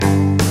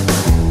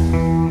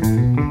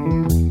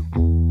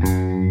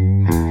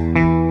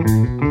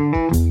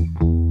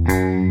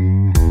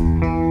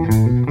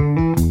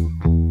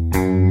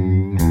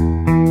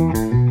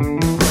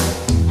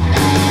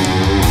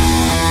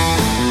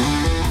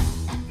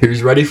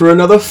Who's ready for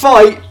another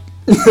fight?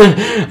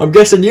 I'm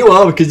guessing you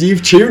are because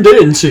you've tuned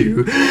in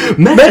to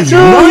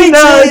Metal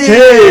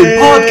United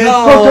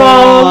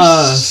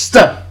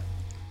Podcast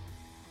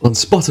on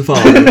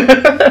Spotify.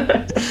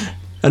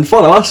 And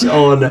follow us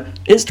on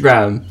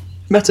Instagram,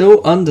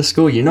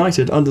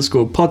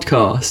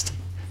 Metal_United_podcast.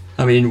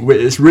 I mean,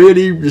 it's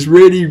really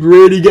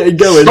getting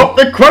going. Stop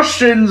the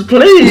questions,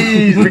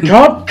 please. We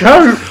can't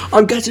cope.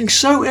 I'm getting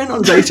so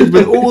inundated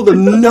with all the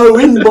no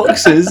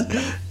inboxes.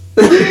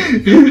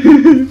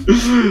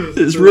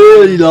 It's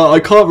really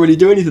like I can't really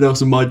do anything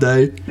else in my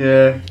day.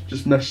 Yeah,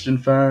 just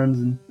messaging fans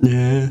and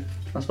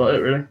that's about it,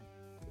 really.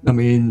 I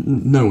mean,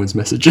 no one's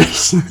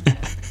messages.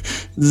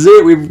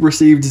 We've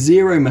received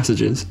 0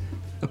 messages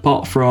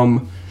apart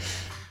from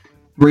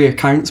 3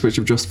 accounts which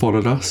have just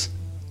followed us,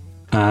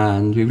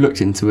 and we've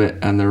looked into it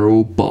and they're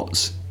all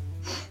bots.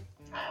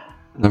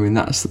 I mean,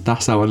 that's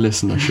our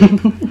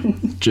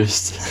listenership.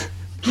 Just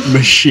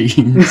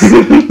machines.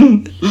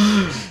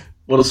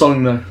 What a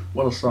song, though.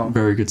 What a song.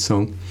 Very good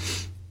song.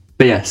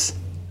 But yes,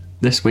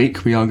 this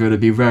week we are going to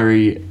be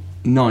very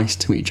nice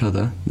to each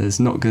other. There's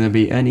not going to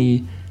be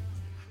any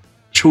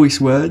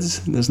choice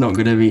words. There's not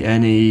going to be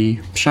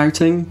any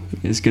shouting.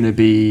 It's going to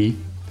be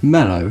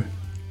mellow.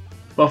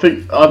 Well, I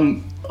think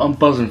I'm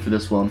buzzing for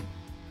this one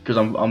because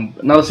I'm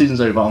now the season's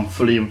over. I'm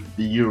fully in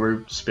the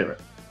Euro spirit.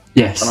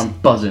 Yes. And I'm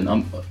buzzing.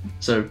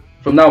 So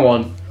from now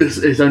on,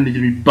 it's only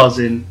going to be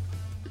buzzing.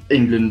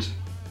 England,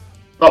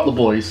 up the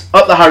boys,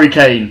 up the Harry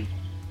Kane.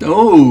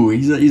 Oh,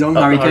 he's on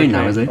Harry Kane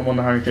now, is he? I'm on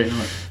the Harry Kane,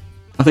 right.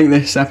 I think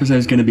this episode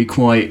is going to be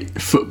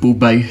quite football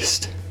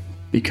based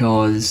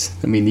because,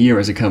 I mean, the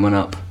Euros are coming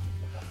up.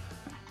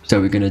 So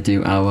we're going to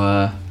do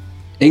our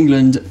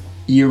England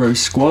Euro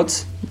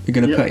squads. We're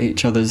going to put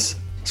each other's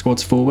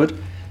squads forward.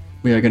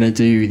 We are going to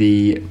do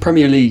the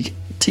Premier League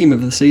team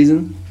of the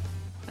season.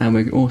 And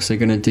we're also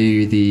going to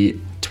do the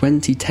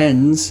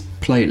 2010s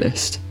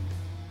playlist.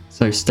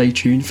 So stay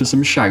tuned for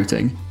some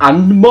shouting.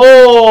 And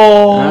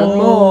more! And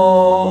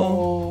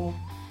more!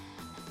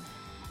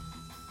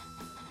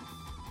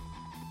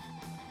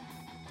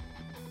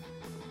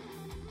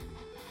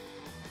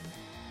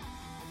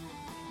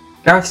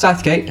 Gareth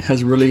Southgate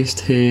has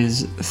released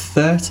his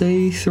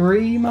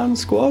 33-man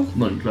squad?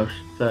 Not even close,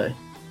 30.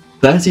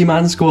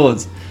 30-man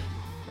squad.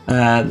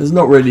 There's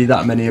not really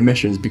that many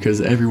omissions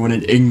because everyone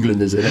in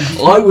England is in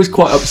it. I was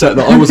quite upset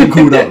that I wasn't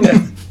called up.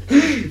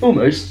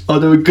 Almost. I'll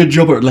do a good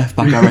job at left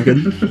back, I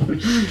reckon.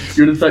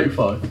 You're in the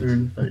 35. You're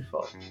in the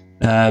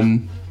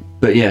 35.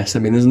 But yes, I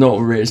mean, it's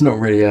not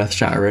really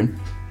earth-shattering,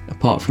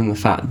 apart from the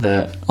fact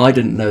that I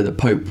didn't know that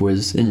Pope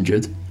was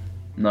injured.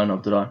 No,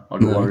 did I? I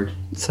got worried.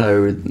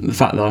 So the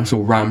fact that I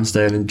saw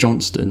Ramsdale and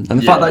Johnston, and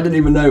the fact that I didn't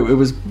even know it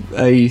was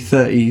a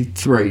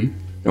 33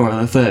 or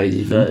a 30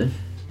 even. 30.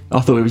 I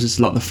thought it was just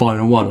like the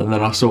final one, and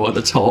then I saw at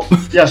the top.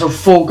 Yeah, so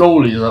 4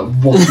 goalies. Like,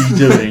 what are you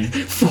doing?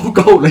 4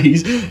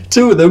 goalies.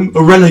 2 of them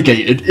are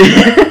relegated.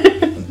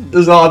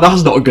 That's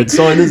not a good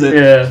sign, is it?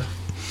 Yeah,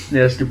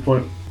 that's a good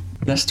point.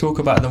 Let's talk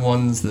about the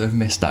ones that have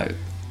missed out.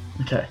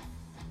 Okay.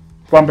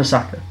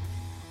 Wan-Bissaka.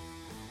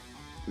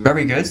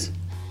 Very good.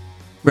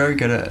 Very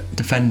good at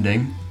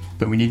defending,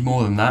 but we need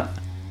more than that.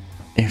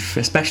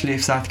 Especially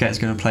if Southgate's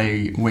going to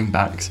play wing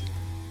backs,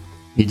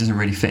 he doesn't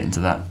really fit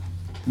into that.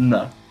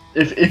 No.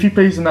 If he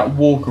plays in that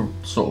Walker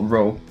sort of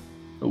role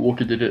that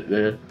Walker did at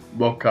the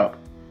World Cup,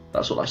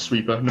 that sort of like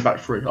sweeper in the back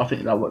 3, I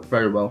think that worked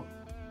very well.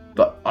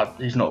 But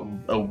he's not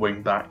a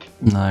wing back.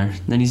 No,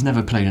 then he's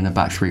never played in a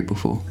back 3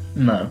 before.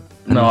 No.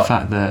 And the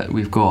fact that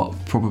we've got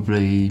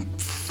probably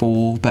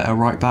 4 better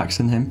right backs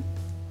than him.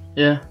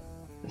 Yeah.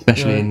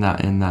 Especially in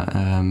that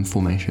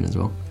formation as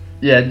well.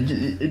 Yeah,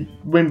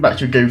 wing back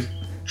should go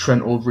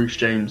Trent or Reece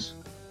James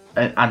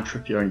and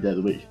Trippier any day of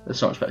the week. That's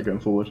so much better going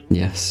forward.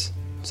 Yes.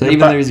 So even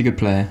though he's a good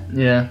player.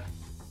 Yeah,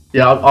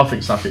 I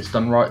think Southgate's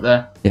done right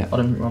there. Yeah. I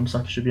don't think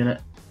Wan-Bissaka should be in it.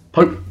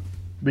 Pope,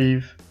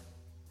 we've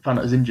found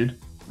out is injured.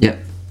 Yeah.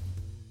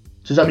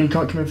 So does that mean he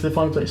can't come in for the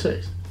final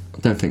 36? I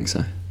don't think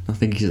so. I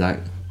think he's out.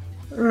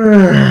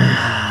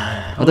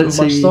 I don't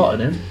see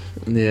started him.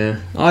 Yeah,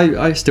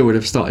 I still would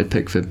have started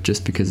Pickford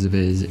just because of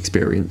his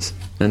experience,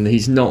 and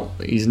he's not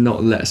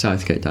let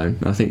Southgate down.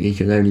 I think he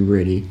can only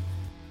really,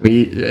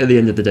 at the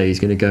end of the day,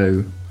 he's going to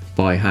go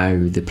by how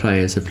the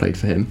players have played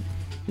for him.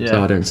 Yeah.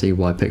 So I don't see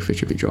why Pickford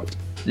should be dropped.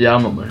 Yeah,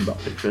 I'm not moaning about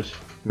Pickford.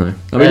 No,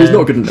 I mean he's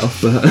not good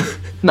enough, but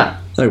no.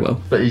 Oh well.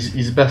 But he's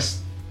the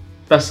best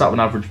out of an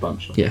average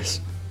bunch.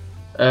 Yes.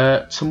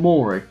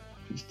 Tomori,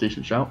 he's a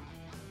decent shout.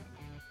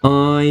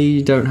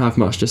 I don't have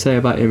much to say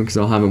about him because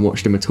I haven't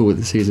watched him at all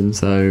this season,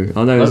 so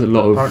I know there's a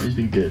lot of... Apparently he's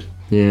been good.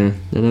 Yeah,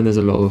 I know there's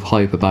a lot of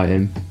hype about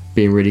him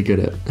being really good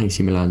at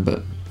AC Milan,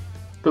 but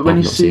when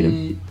you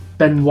see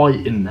Ben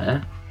White in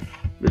there,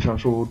 which I'm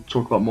sure we'll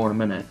talk about more in a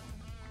minute,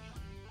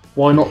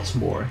 why not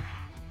Tomori?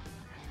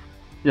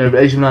 You know,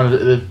 but AC Milan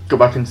have got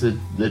back into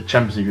the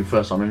Champions League for the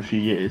first time in a few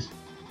years,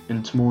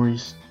 and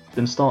Tomori's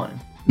been starting.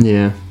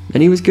 Yeah,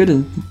 and he was good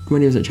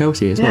when he was at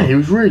Chelsea as well. Yeah, he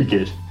was really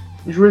good.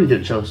 He was really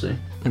good at Chelsea.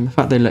 And the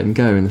fact they let him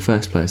go in the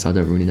first place, I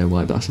don't really know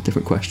why, but that's a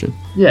different question.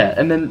 Yeah,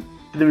 and then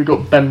we've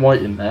got Ben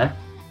White in there,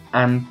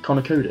 and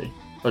Connor Cody.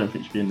 I don't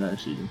think he should be in there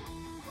this season.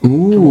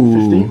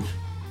 Ooh, 15th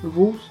with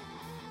Wolves.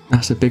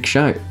 that's a big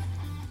shout.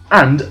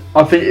 And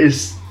I think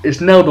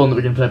it's nailed on that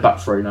we're going to play a back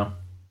three now,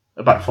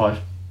 a back five,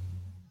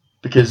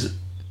 because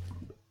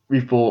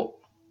we've bought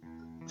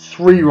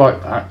 4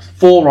 right backs,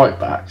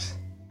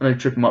 and then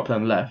Trippy might play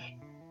on the left,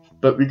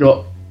 but we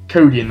got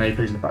Cody in there, he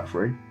plays in the back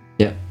three.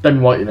 Yeah.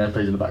 Ben White in there,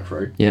 plays in the back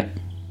three. Yeah.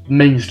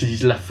 Mings because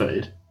he's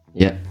left-footed.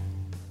 Yeah.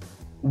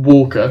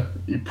 Walker,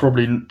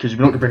 because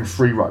you're not going to bring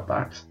 3 right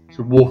backs,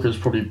 so Walker's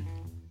probably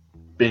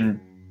been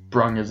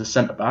brung as a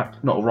centre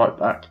back, not a right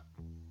back.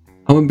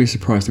 I wouldn't be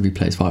surprised if he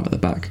plays 5 at the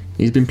back.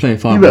 He's been playing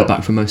 5 He at will. the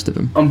back for most of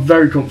them. I'm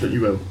very confident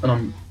you will, and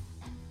I'm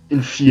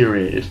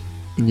infuriated.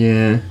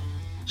 Yeah.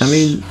 I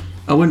mean,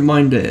 I wouldn't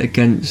mind it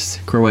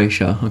against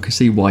Croatia. I can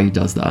see why he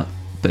does that.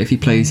 But if he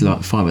plays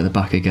like 5 at the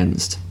back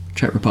against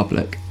Czech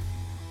Republic,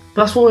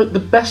 That's why the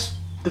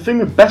thing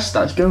with best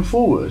stats going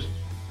forward.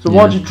 So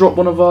why'd you drop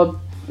one of our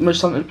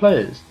most talented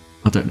players?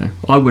 I don't know.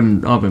 I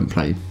wouldn't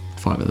play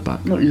 5 at the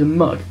back. No, he's a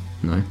mug.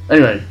 No.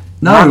 Anyway,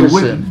 No,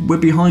 Maddison. we're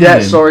behind Yeah,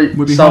 him. sorry,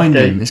 We're behind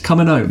Southgate. him. It's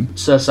coming home.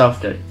 Sir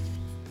Southgate.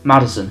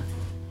 Maddison.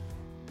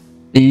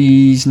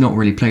 He's not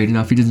really played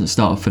enough. He doesn't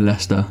start for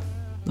Leicester.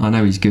 I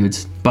know he's good,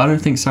 but I don't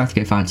think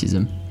Southgate fancies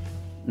him.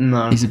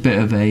 No. He's a bit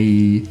of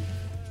a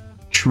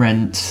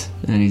Trent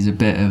and he's a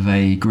bit of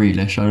a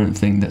Grealish. I don't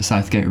think that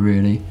Southgate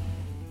really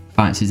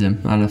fancies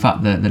him. And the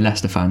fact that the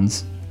Leicester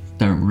fans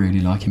don't really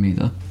like him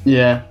either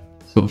Yeah.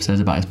 sort of says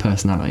about his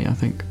personality, I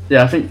think.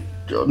 Yeah, I think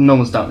no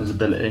one's doubting his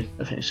ability.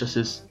 I think it's just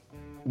his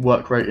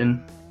work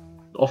rating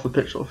off the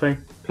pitch sort of thing.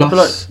 I feel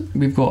Plus,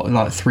 we've got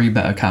like 3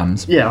 better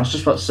cams. Yeah, I was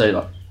just about to say,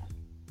 like,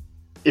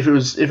 if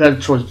I had a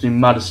choice between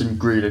Maddison,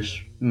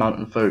 Grealish, Mount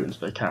and Foden to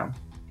play cam,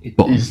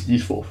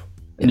 he's fourth.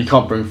 And you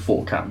can't bring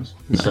 4 cams.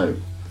 No. So,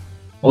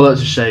 although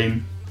it's a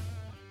shame,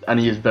 and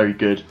he is very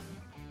good,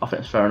 I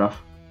think it's fair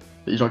enough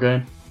that he's not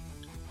going.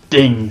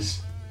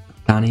 Dings.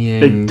 Danny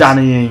Ings. Big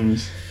Danny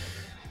Ings.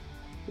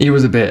 He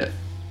was a bit,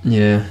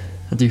 yeah,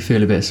 I do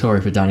feel a bit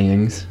sorry for Danny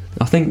Ings.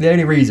 I think the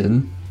only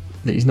reason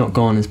that he's not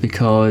gone is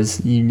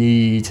because you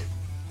need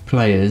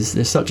players.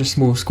 There's such a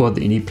small squad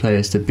that you need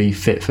players to be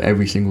fit for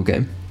every single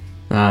game.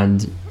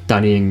 And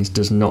Danny Ings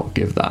does not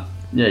give that.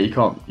 Yeah, you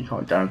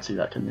can't guarantee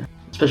that, can you?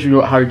 Especially when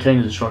you've got Harry Kane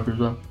as a striker as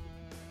well.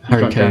 You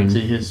Harry can't Kane,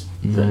 guarantee his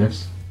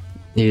fitness.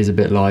 he is a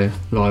bit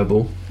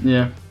liable.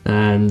 Yeah.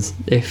 And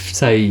if,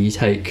 say, you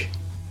take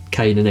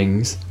Kane and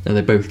Ings and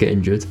they both get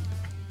injured,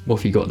 what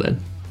have you got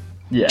then?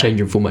 Yeah.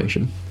 Change in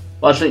formation.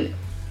 Well, I think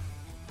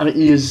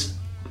he is,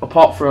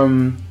 apart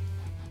from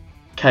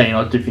Kane,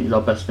 I do think he's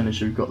our best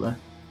finisher we've got there.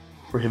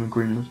 For him and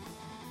Greenwood.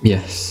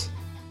 Yes.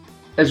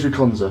 Ezri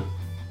Konsa.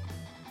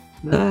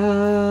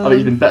 I think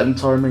he's been better than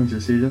Tyrone Mings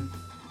this season.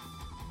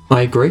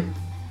 I agree.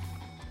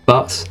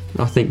 But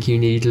I think you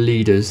need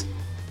leaders.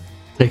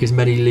 Take as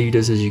many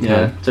leaders as you can.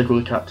 Yeah, take all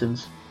the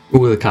captains.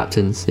 All the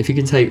captains. If you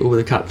can take all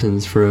the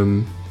captains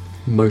from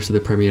most of the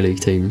Premier League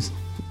teams,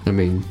 I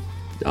mean,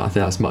 I think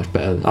that's much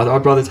better.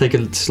 I'd rather take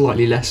a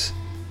slightly less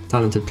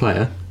talented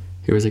player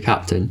who is a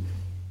captain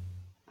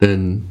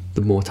than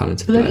the more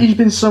talented But then player. he's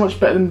been so much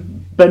better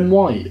than Ben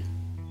White.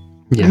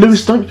 Yes.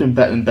 Lewis Dunk's been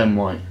better than Ben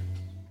White.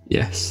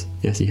 Yes,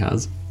 he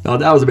has. Oh,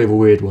 that was a bit of a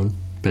weird one,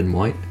 Ben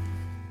White.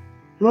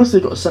 Who else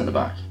have they got a centre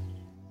back?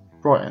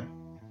 Brighton.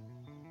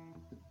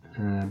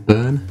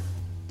 Burn.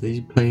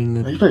 He's playing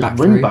the He plays back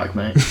wing three. back,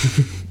 mate.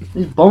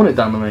 He's bombing it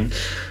down the wing.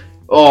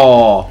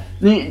 Oh,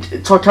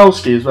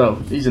 Tarkowski as well.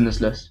 He's in this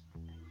list.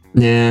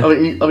 Yeah. I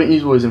think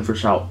he's always in for a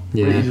shout.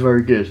 Yeah. I think he's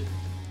very good.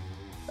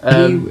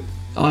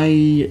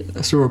 I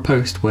saw a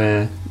post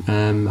where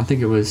I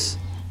think it was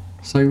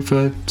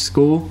Sofa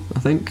Score. I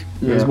think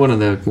it was Yeah. one of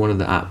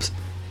the apps,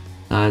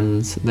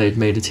 and they'd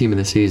made a team of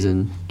the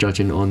season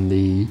judging on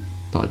the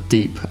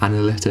deep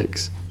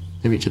analytics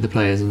of each of the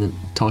players, and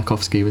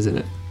Tarkowski was in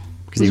it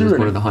because he was really?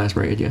 one of the highest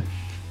rated. Yeah.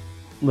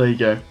 There you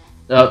go.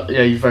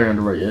 Yeah, he's very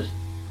underrated.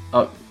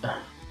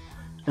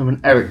 And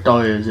when Eric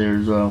Dyer is here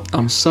as well.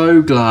 I'm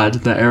so glad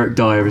that Eric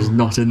Dyer is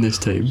not in this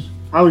team.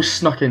 How he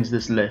snuck into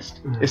this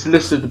list. It's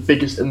listed the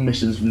biggest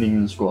omissions from the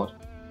England squad.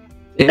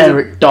 It is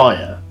Eric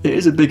Dyer. It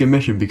is a big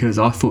omission because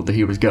I thought that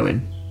he was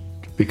going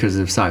because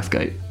of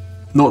Southgate.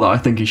 Not that I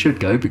think he should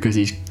go because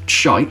he's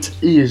shite.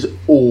 He is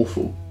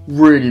awful.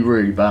 Really,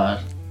 really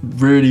bad.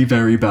 Really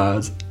very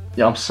bad.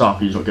 Yeah, I'm so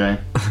happy he's not going.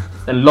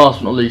 And last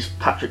but not least,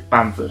 Patrick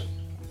Bamford.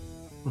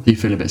 Do you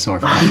feel a bit sorry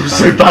for I him? feel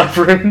so bad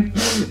for him.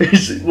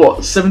 He's,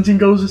 17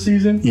 goals this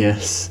season?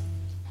 Yes.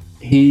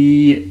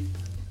 He,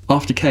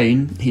 after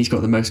Kane, he's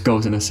got the most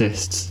goals and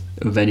assists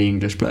of any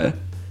English player.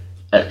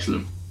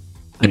 Excellent.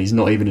 And he's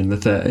not even in the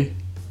 30.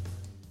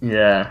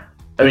 Yeah.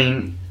 I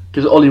mean,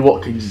 because Ollie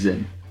Watkins is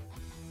in.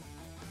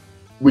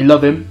 We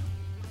love him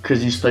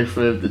because he's played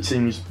for the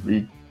team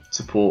we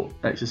support,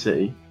 Exeter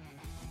City.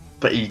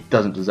 But he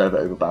doesn't deserve it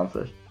over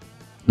Bamford.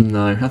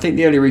 No, I think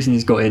the only reason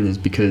he's got in is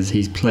because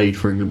he's played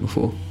for England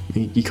before.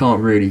 You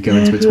can't really go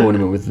into a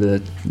tournament with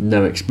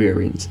no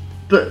experience.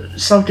 But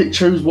Southgate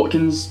chose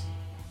Watkins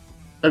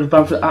over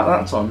Bamford at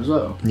that time as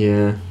well.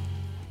 Yeah.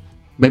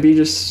 Maybe he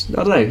just,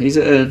 I don't know, he's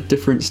at a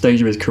different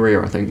stage of his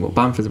career, I think. What,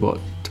 Bamford's what,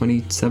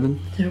 27?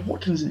 Yeah,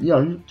 Watkins is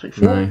young,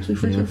 24, No,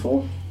 23, yeah.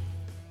 24.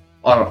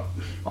 I don't know.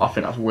 I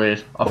think that's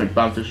weird. I think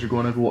Bamford should go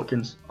on over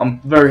Watkins. I'm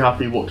very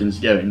happy Watkins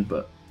is going,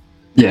 but...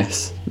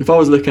 Yes. If I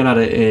was looking at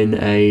it in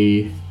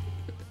a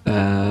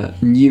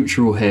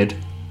neutral head,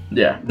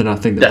 yeah, then I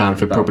think that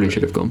definitely Bamford probably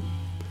should have gone.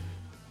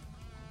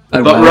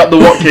 Oh, but we're at the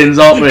Watkins,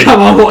 aren't we?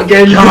 Come on,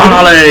 Watkins! Come on,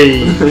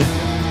 Ali!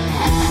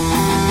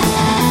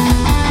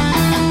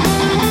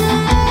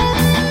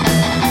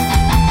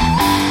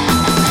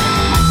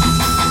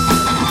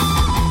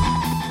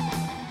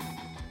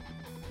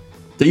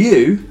 Do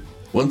you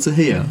want to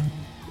hear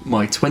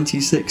my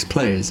 26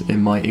 players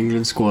in my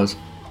England squad?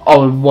 I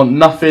would want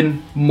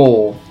nothing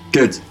more.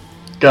 Good.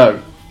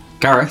 Go.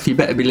 Gareth, you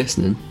better be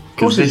listening. Of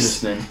course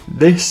he's listening.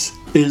 This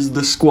is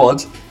the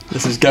squad.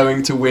 This is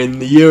going to win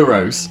the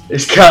Euros.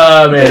 It's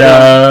coming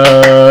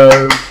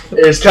home.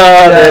 It's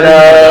coming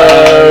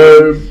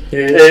home.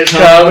 It's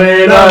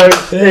coming home.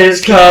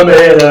 It's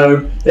coming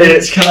home.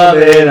 It's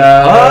coming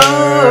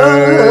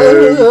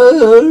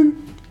home.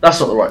 That's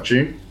not the right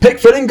tune.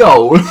 Pickford in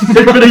goal.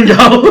 Pickford in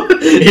goal.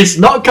 It's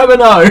not coming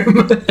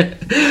home.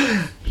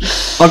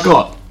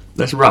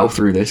 Let's rattle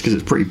through this because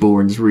it's pretty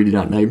boring just reading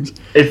out names.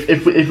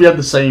 If we had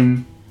the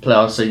same player,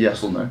 I'd say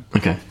yes or no.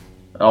 Okay.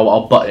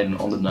 I'll butt in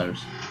on the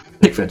nose.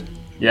 Pickford.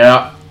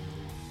 Yeah.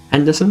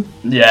 Henderson.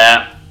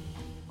 Yeah.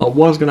 I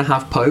was going to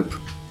have Pope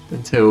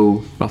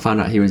until I found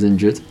out he was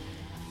injured.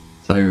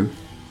 So,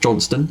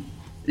 Johnston.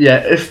 Yeah,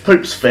 if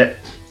Pope's fit,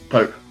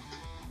 Pope.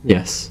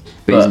 Yes.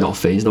 But he's not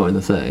fit, he's not in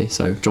the 30,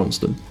 so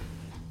Johnston.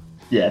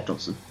 Yeah,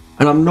 Johnson.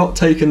 And I'm not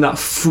taking that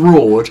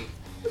fraud,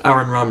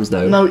 Aaron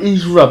Ramsdale. No,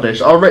 he's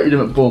rubbish. I rated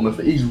him at Bournemouth,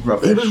 but he's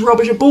rubbish. He was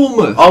rubbish at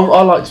Bournemouth.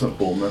 I liked him at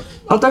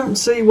Bournemouth. I don't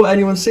see what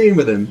anyone's seeing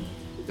with him.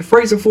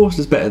 Fraser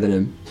Forster's better than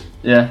him.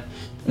 Yeah.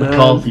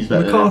 McCarthy's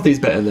better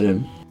better than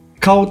him.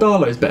 Carl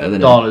Darlow's better than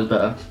him. Darlow's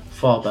better.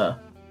 Far better.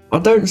 I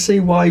don't see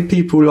why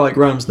people like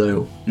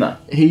Ramsdale. No.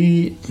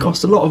 He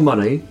cost a lot of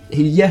money.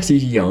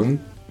 He's young,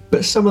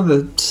 but some of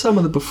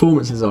the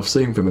performances I've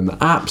seen from him are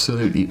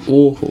absolutely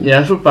awful. Yeah,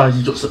 I feel bad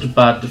he's got such a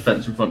bad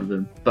defence in front of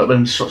him. But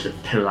when shots get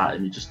pill at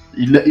him,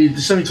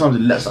 there's so many times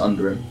he lets it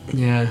under him.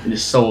 Yeah. And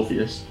it's so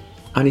obvious.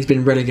 And he's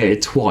been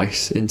relegated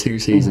twice in 2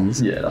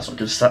 seasons. Yeah, that's not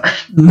good stat.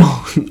 No,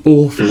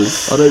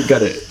 awful. I don't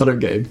get it. I don't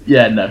get him.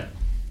 Yeah, no.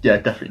 Yeah,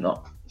 definitely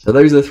not. So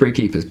those are the 3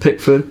 keepers.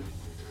 Pickford,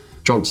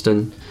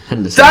 Johnston,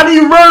 Henderson.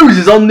 Danny Rose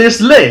is on this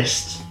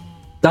list!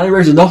 Danny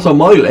Rose is not on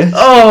my list.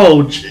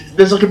 Oh,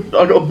 there's I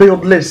got a big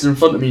old list in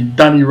front of me.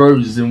 Danny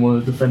Rose is in one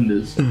of the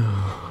defenders.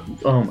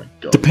 Oh my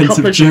god. Depends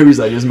if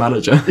Jose is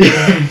manager.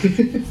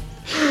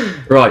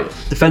 Right,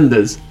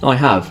 defenders. I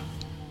have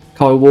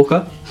Kyle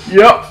Walker.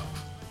 Yep.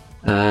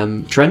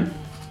 Trent.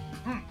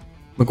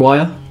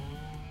 Maguire.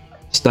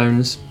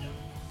 Stones.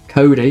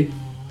 Cody.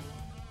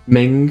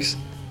 Mings.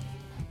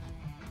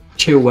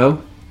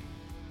 Chilwell.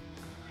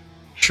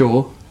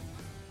 Shaw.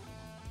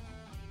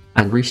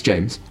 And Reece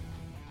James.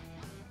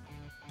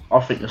 I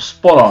think you're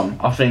spot on.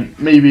 I think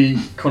maybe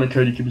Connor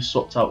Cody could be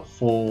swapped out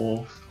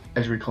for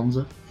Ezri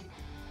Konsa.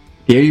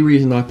 The only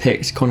reason I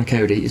picked Connor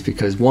Cody is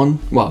because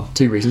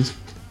 2 reasons.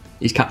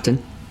 He's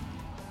captain,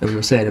 and we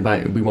were saying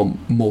about we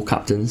want more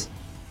captains.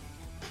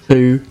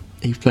 2,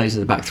 he plays in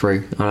the back 3,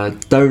 and I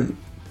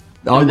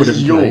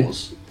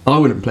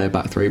wouldn't play a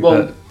back 3,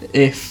 but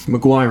if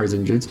Maguire is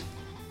injured,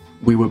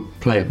 we would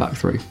play a back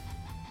 3.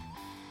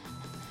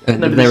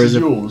 And no, there is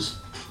yours.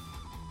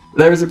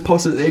 There is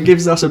it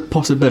gives us a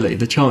possibility,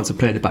 the chance of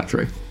playing a back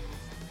 3.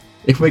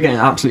 If we're getting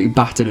absolutely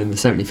battered in the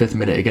 75th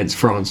minute against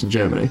France and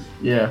Germany,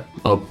 yeah,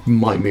 I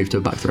might move to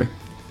a back 3.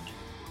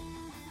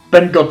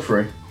 Ben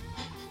Godfrey.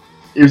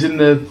 He was in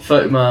the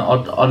 30 man. I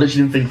literally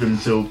didn't think of him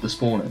until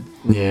this morning.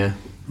 Yeah.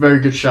 Very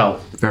good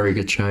shout. Very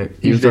good shout.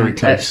 He was very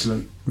close.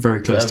 Excellent. Very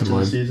close to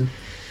mine. Season.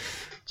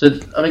 So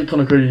I think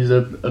Connor Cody is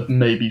a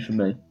maybe for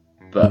me.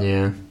 But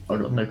yeah.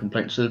 I've got no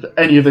complaints with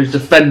any of those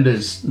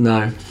defenders.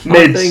 No.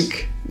 Mids.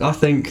 I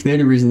think the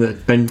only reason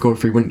that Ben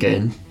Godfrey wouldn't get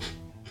in,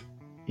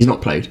 he's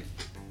not played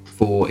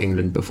for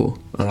England before,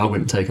 and I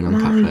wouldn't take an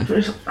uncapped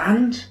player.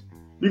 And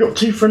we got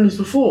 2 friendlies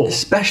before.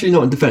 Especially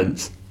not in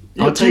defence.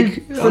 I'll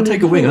take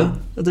a winger.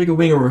 I'll take a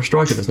winger or a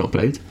striker that's not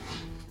played.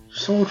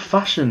 So old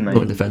fashioned, mate.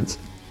 Not in defence.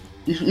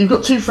 You've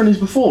got 2 friendlies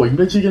before. You can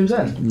play 2 games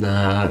then.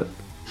 Nah.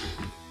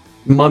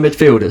 My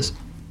midfielders.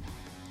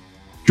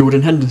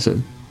 Jordan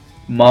Henderson.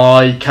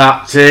 My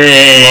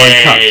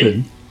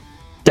captain.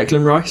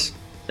 Declan Rice.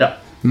 Yeah.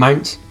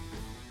 Mount.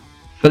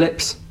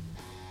 Phillips.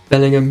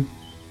 Bellingham.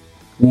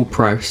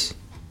 Ward-Prowse.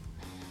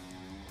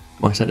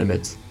 My centre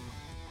mids.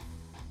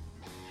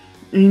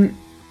 I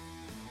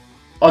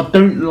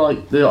don't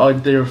like the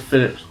idea of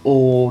Phillips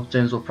or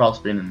James Ward-Prowse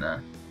being in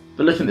there.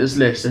 But looking at this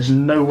list, there's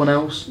no one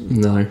else.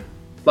 No.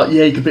 Like,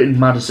 yeah, you could put in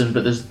Maddison,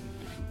 but there's...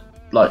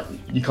 Like,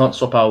 you can't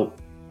swap out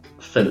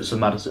Phillips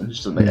and Maddison. It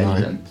just doesn't make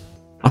any sense.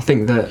 I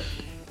think that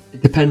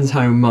it depends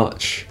how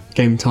much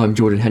game time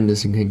Jordan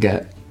Henderson can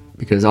get,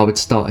 because I would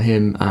start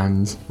him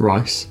and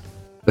Rice.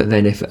 But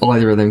then if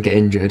either of them get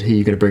injured, who are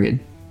you going to bring in?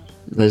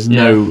 There's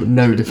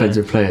no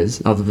defensive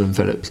players other than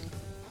Phillips.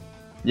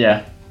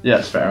 Yeah,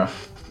 that's fair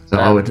enough. So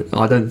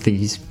I don't think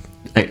he's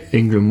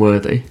England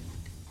worthy.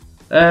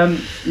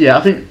 Yeah,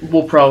 I think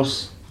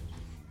Ward-Prowse,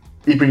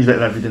 he brings a bit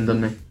of everything,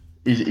 doesn't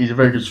he? He's a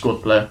very good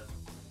squad player.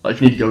 Like,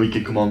 if you need to go, he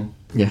could come on.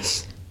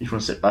 Yes. If you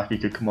want to sit back, he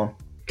could come on.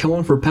 Come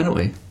on for a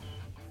penalty.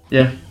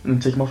 Yeah, and then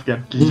take him off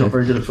again, because he's not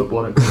very good at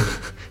football, I don't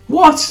think.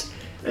 What?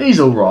 He's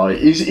alright.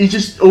 He's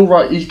just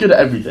alright. He's good at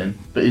everything,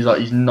 but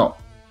he's not.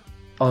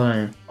 I don't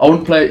know. I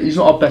wouldn't play. He's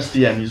not our best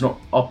DM. He's not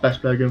our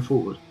best player going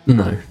forward.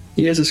 No.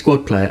 He is a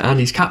squad player and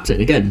he's captain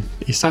again.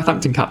 He's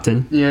Southampton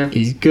captain. Yeah.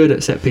 He's good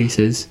at set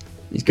pieces.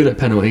 He's good at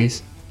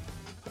penalties.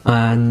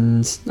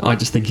 And I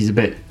just think he's a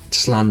bit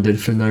slandered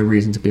for no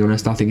reason, to be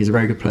honest. I think he's a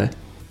very good player.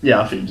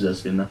 Yeah, I think he deserves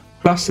to be in there.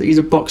 Plus, he's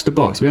a box to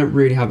box. We don't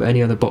really have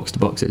any other box to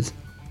boxes.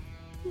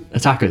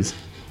 Attackers.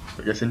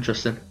 I guess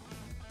interesting.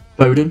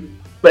 Foden.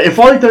 But if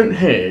I don't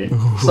hear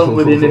something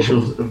with the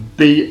initials of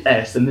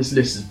BS, then this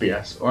list is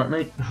BS. Alright,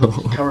 mate?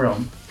 Carry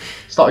on.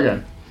 Start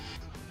again.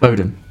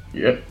 Foden.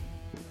 Yep.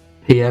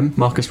 PM,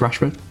 Marcus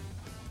Rashford.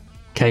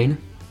 Kane.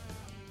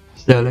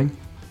 Sterling.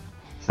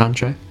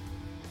 Sancho.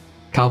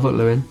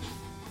 Calvert-Lewin.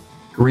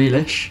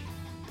 Grealish.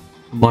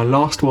 My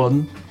last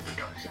one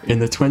in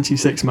the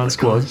 26-man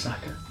squad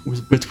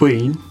was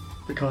between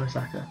Bukayo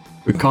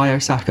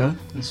Saka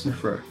and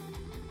Smith Rowe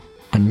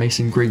and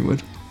Mason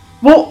Greenwood.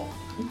 What?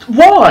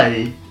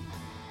 Why?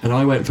 And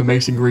I went for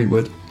Mason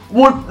Greenwood.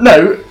 What?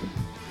 No.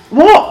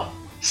 What?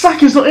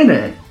 Saka's not in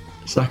it.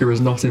 Saka is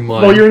not in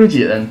mine. Well, you're an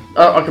idiot then.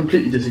 I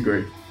completely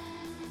disagree.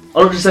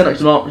 I'm not just saying that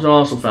because I'm an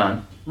Arsenal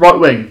fan. Right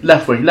wing,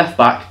 left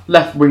back,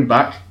 left wing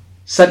back,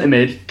 centre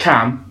mid,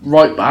 cam,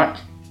 right back.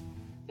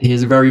 He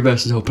is a very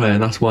versatile player,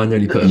 and that's why I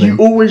nearly put him in. You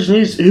always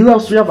need. Who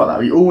else do we have like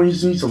that? You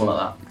always need someone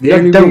like that. The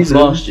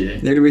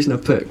only reason I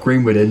put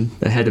Greenwood in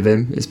ahead of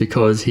him is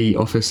because he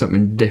offers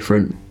something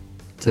different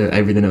to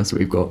everything else that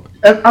we've got.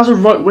 As a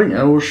right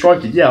winger or a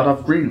striker, yeah, I'd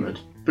have Greenwood,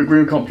 but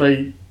Greenwood can't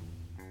play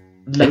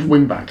left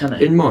wing back, can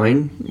he? In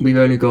mine, we've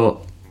only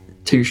got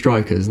two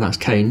strikers, and that's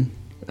Kane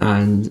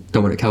and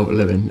Dominic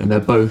Calvert-Lewin, and they're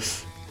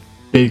both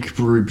big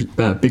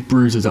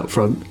bruisers up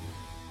front.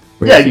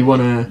 Yeah, if you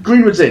wanna...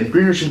 Greenwood's in.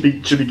 Greenwood should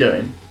be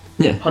going.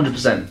 Yeah,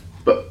 100%.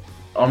 But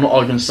I'm not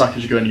arguing Saka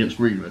should go in against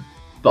Greenwood.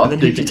 But I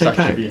do think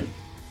Saka should be in.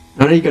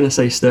 I know you're going to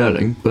say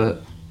Sterling,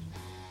 but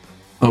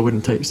I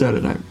wouldn't take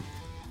Sterling out.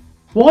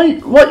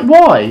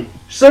 Why?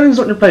 Sterling's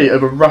not going to play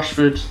over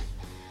Rashford,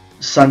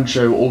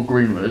 Sancho, or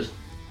Greenwood,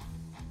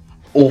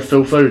 or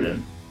Phil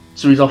Foden.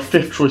 So he's our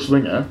fifth choice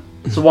winger.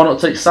 So why not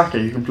take Saka,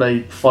 who can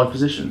play 5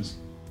 positions?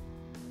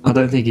 I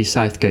don't think he's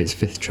Southgate's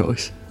fifth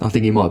choice. I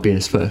think he might be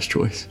his first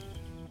choice.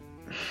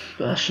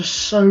 That's just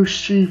so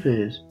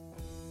stupid.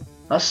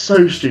 That's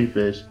so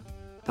stupid.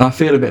 I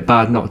feel a bit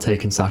bad not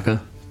taking Saka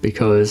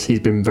because he's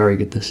been very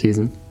good this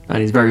season and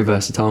he's very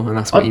versatile, and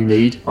that's what you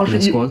need in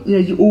a squad.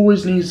 You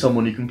always need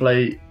someone who can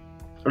play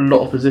a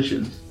lot of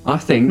positions. I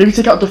think maybe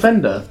take out a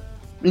defender.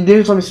 I mean, the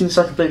only time I've seen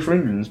Saka play for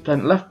England is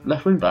playing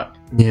left wing back.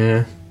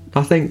 Yeah,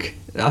 I think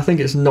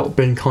it's not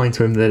been kind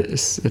to him that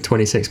it's a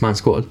 26-man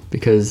squad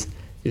because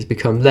it's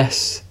become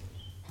less.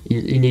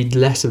 You need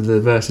less of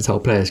the versatile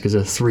players because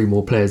there are 3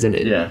 more players in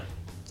it. Yeah.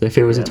 So if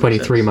it was a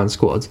 23-man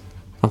squad,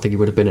 I think he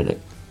would have been in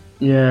it.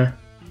 Yeah.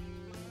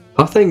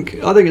 I think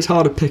it's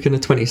harder picking a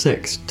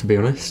 26, to be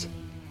honest,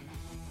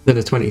 than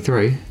a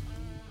 23,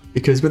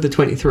 because with the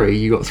 23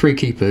 you got 3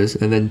 keepers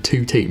and then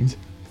 2 teams,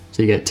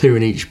 so you get 2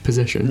 in each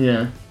position.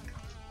 Yeah.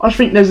 I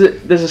think there's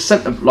a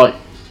centre, like,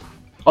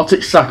 I'll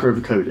take Saka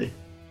over Cody.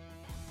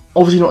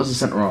 Obviously not as a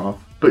centre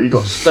half, but you've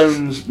got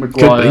Stones,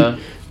 Maguire.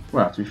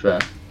 Well, to be fair,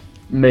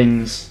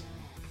 Mings.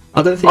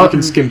 I don't think you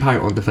can skimp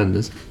out on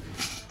defenders.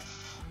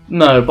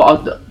 No,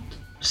 but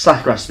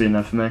Saka has to be in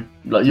there for me.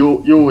 Like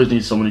you always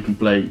need someone who can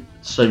play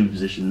so many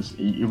positions.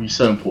 He'll be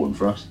so important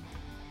for us.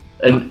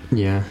 And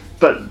yeah.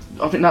 But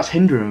I think that's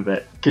hindering him a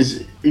bit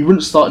because he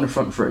wouldn't start in the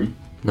front 3.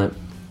 No.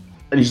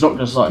 And he's not going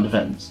to start in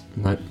defence.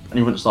 No. And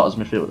he wouldn't start as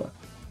a midfielder.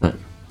 No.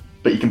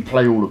 But he can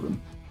play all of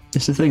them.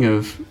 It's the thing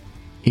of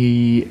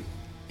he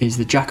is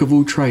the jack of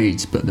all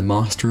trades, but the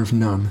master of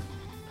none.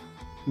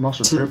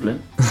 Master of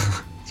dribbling.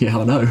 Yeah,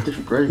 I know.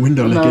 Different grade.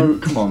 Window licking. No,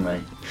 come on,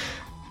 mate.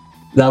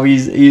 No, he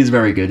is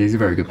very good. He's a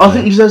very good player. I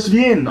think he deserves to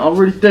be in. I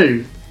really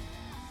do.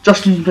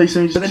 Just because you can play so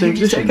many positions. But then who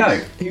do you take out?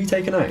 Who are you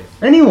taking out?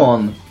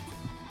 Anyone.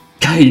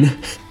 Kane.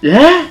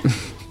 Yeah?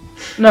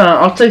 No,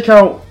 I'll take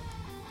out...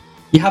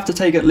 You have to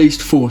take at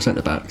least 4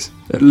 centre-backs.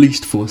 At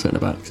least 4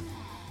 centre-backs.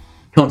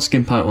 Can't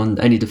skimp out on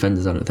any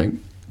defenders, I don't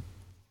think.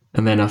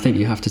 And then I think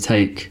you have to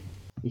take...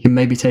 You can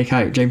maybe take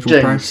out James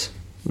Ward-Prowse.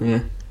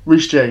 Yeah.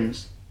 Reece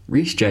James.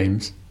 Reece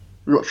James.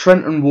 We've got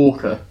Trent and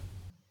Walker.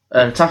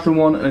 An attacking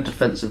one and a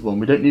defensive one.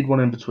 We don't need one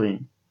in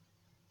between.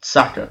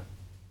 Saka.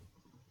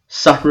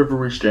 Saka over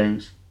Reece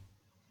James.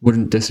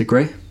 Wouldn't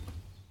disagree.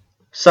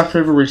 Saka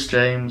over Reece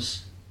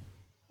James.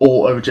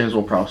 Or over James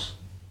Ward-Prowse.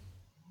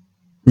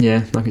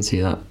 Yeah, I can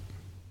see that.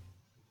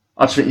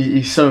 I just think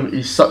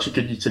he's such a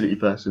good utility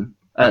person.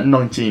 At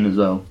 19 as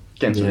well.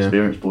 Getting some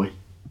experience, boy.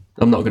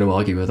 I'm not going to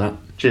argue with that.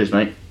 Cheers,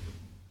 mate.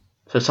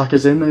 So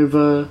Saka's in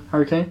over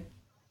Harry Kane?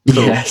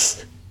 Cool.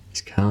 Yes.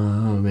 It's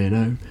coming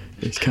home.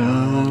 It's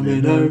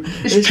coming home.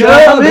 It's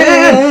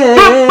coming!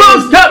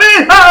 Football's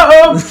coming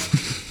home!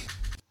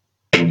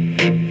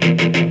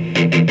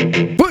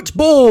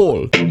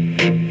 Football!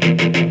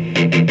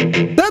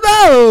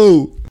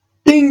 Hello!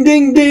 Ding,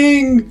 ding,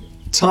 ding!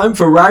 Time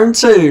for round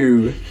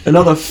 2.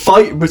 Another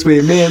fight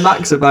between me and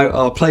Max about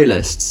our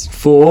playlists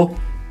for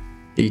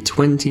the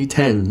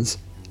 2010s.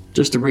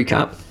 Just to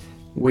recap,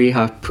 we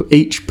have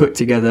each put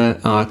together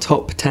our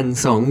top 10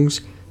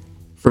 songs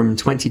from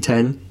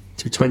 2010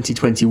 to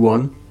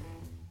 2021,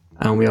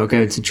 and we are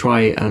going to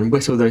try and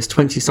whittle those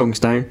 20 songs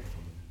down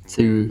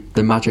to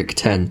the magic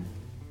 10.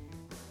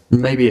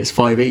 Maybe it's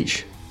 5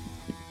 each.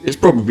 It's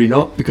probably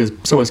not, because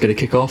someone's going to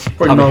kick off.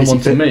 Probably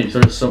 9-1 to me, so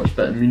it's so much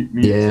better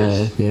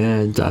music.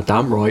 Yeah,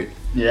 damn right.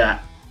 Yeah.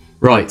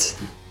 Right,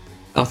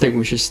 I think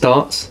we should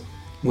start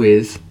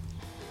with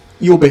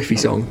your Biffy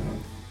song.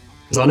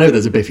 Because I know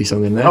there's a Biffy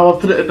song in there. Oh,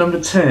 I put it at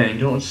number 10. You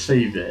don't want to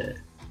save it.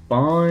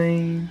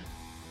 Fine.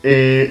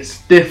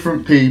 It's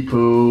different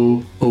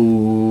people.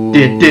 Ooh.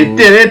 Different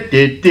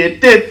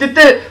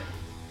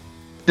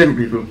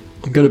people.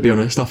 I'm going to be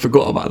honest, I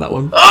forgot about that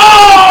one.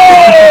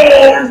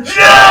 Oh!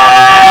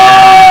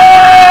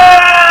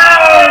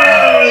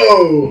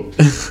 No!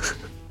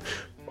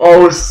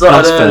 Oh, Saturday.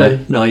 That's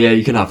fair. No, yeah,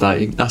 you can have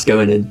that. That's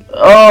going in.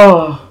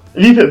 Oh,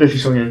 have you put a Biffy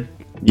song in?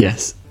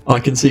 Yes, I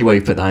can see why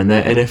you put that in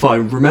there. And if I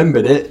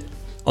remembered it,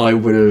 I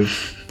would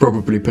have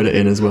probably put it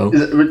in as well.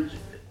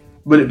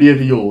 Would it be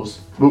over yours?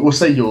 We'll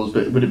say yours,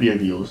 but would it be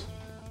over yours?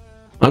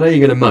 I know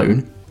you're going to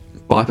moan,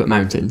 but I put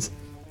Mountains.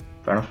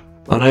 Fair enough.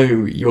 I know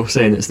you're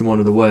saying it's one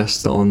of the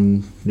worst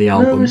on the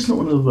album. No, it's not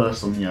one of the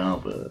worst on the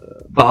album.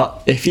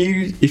 But if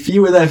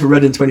you were there for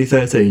Red in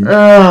 2013,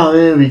 oh,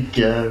 there we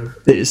go.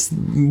 it's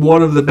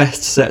one of the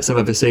best sets I've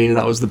ever seen, and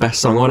that was the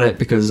best song on it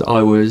because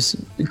I was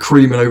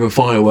creaming over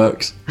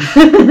fireworks.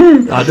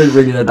 I didn't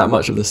really know that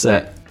much of the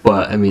set,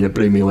 but I mean, it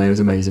blew me away. It was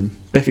amazing.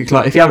 Biffy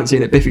Clyro, if you haven't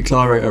seen it, Biffy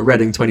Clyro at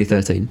Reading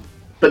 2013.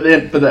 But they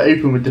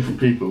open with different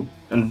people,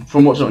 and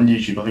from watching it on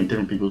YouTube, I think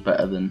different people is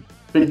better than.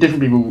 I think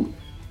different people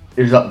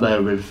is up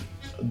there with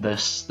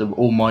the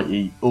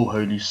almighty, all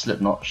holy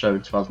Slipknot show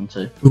in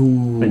 2002.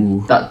 Ooh. I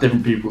think that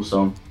different people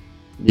song,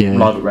 Yeah.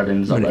 live at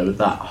Reading, is up there with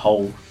that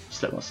whole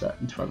Slipknot set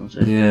in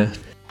 2002. Yeah.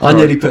 I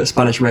nearly put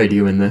Spanish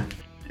Radio in there.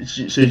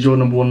 So is your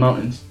number 1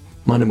 Mountains?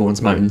 My number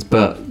 1's Mountains,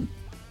 but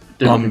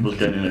Different people's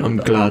getting in it. I'm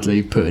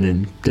gladly putting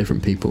in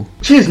different people.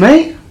 Cheers,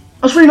 mate.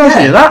 That's really nice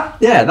to hear that.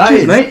 Yeah, that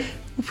Cheers, is. mate.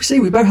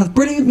 See, we both have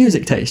brilliant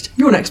music taste.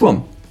 Your next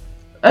one.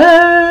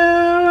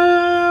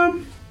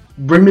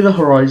 Bring Me the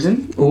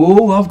Horizon.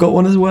 Oh, I've got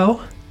one as well.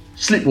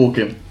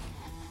 Sleepwalking.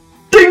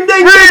 Ding, ding,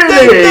 ding,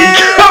 Really? ding, ding.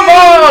 Come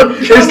on!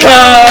 It's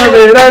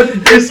coming up!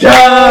 It's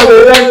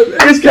coming up!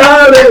 It's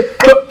coming!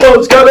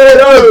 Football's coming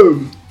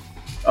home!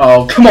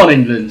 Oh, come on,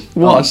 England!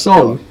 What a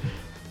song.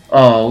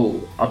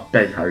 Oh, I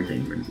bet Harry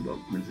Kane wins the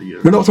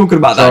Euro. We're not talking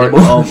about that Sorry.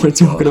 anymore. Oh my We're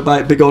talking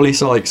about Big Ollie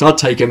Sykes. I'd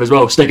take him as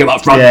well. Stick him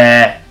up front.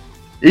 Yeah.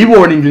 He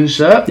wore an England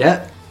shirt.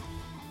 Yeah.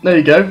 There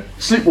you go.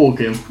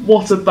 Sleepwalking.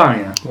 What a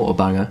banger. What a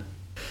banger.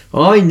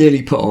 I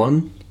nearly put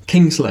on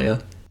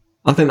Kingslayer.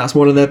 I think that's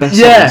one of their best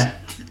songs. Yeah.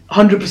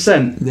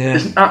 100%. Yeah.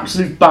 It's an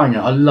absolute banger.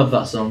 I love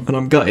that song. And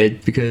I'm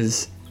gutted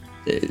because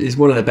it's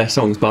one of their best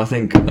songs, but I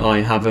think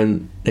I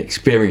haven't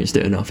experienced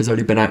it enough. It's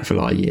only been out for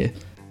like a year.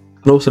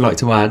 I'd also like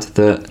to add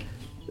that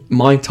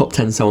my top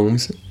 10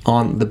 songs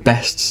aren't the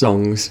best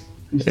songs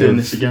He's doing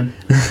this again.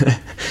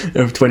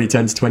 of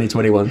 2010 to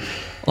 2021.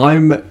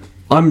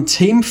 I'm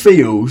Team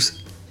Feels.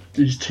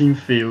 His team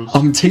feels.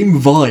 I'm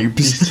Team Vibes.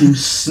 His team's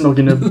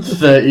snogging a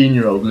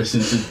 13-year-old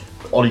listening to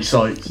Ollie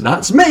Sykes.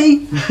 That's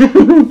me.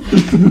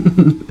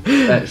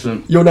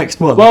 Excellent. Your next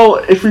one. Well,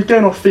 if we're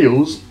going off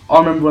feels, I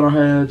remember when I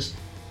heard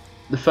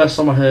the first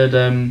time I heard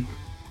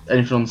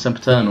anything on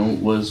Sempiternal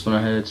was when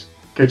I heard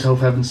 "Go to Hell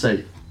for Heaven's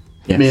Sake."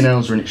 Yes. Me and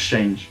Els were in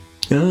exchange,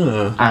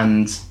 Ah.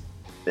 and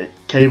it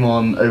came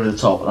on over the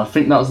top, and I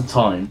think that was the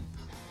time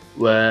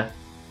where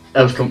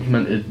Els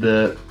complimented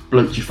the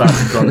bloke you found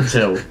on the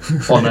till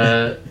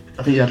on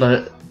I think he had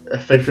like a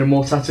Faith No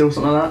More tattoo or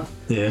something like that.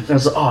 Yeah. And I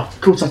was like, oh,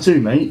 cool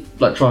tattoo, mate.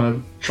 Like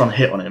trying to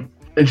hit on him.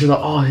 And she was like,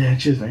 oh yeah,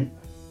 cheers, mate.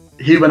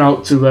 He went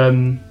out to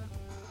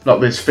like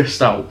with his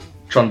fist out,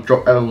 trying to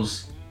drop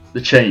Els the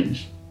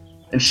change,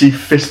 and she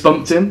fist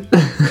bumped him.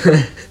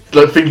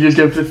 Like thinking he was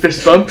going for the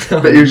fist bump,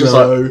 but he was just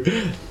like,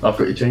 I've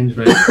got your change,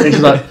 mate. And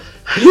she's like,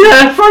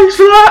 yeah, thanks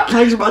for that.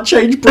 Thanks for my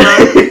change, bro.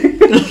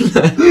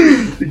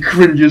 The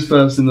cringiest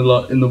person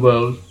in the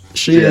world.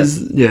 She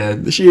is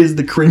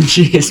the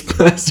cringiest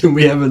person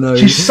we ever know.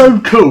 She's so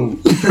cool.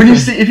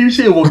 If you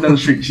see her walking down the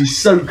street, she's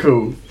so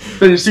cool.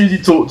 Then as soon as you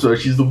talk to her,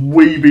 she's the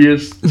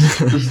weebiest,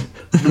 just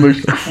the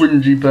most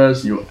cringy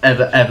person you'll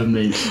ever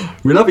meet.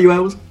 We love you,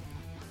 Els.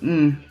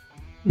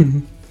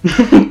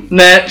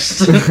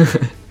 Next.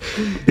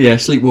 Yeah,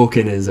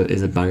 Sleepwalking is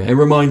a banger. It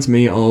reminds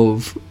me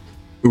of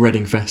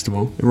Reading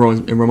Festival. It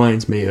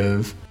reminds me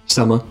of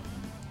summer.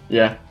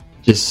 Yeah.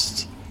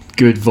 Just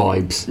good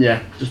vibes.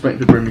 Yeah, just make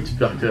the bring me to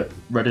back at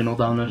Reading or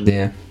down there.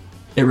 Yeah.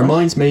 It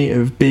reminds me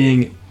of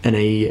being in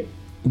a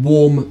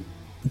warm,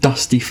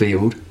 dusty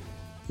field,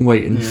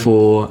 waiting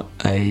for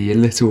a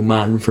little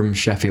man from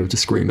Sheffield to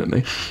scream at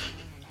me.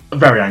 A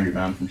very angry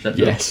man from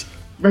Sheffield. Yes.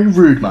 Very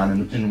rude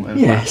man in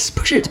Yes,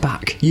 push it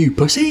back, you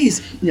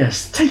pussies.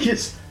 Yes, take your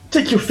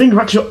finger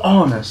out to your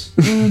anus.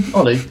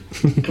 Ollie,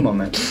 come on,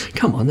 mate.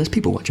 Come on, there's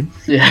people watching.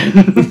 Yeah.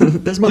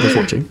 There's mothers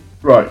watching.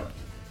 Right.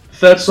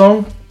 Third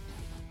song.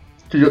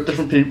 You've got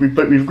different people.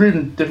 We've agreed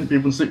on different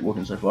people in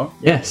Sleepwalking so far.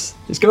 Yes,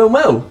 it's going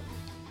well.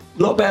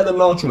 A lot better than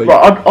last week.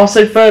 Right, I'll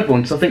say third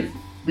one because I think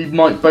we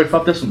might both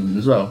have this one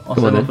as well. I'll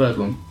say my third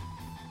one.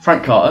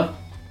 Frank Carter.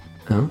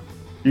 Oh.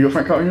 You got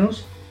Frank Carter in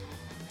yours?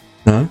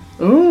 No.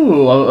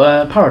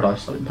 Ooh,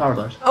 Paradise. I think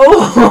Paradise.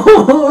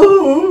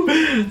 Oh,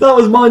 that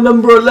was my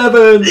number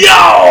 11. Yo!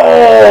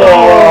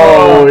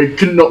 Oh, it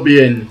could not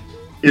be in.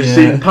 It's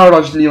seen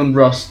Paradise, Neon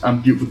Rust,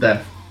 and Beautiful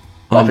Death.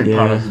 I think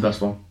Paradise is the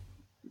best one.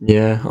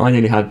 Yeah, I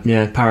nearly had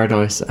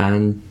Paradise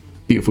and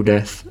Beautiful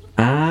Death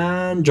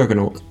and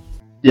Juggernaut.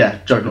 Yeah,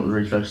 Juggernaut was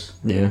really close.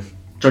 Yeah.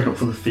 Juggernaut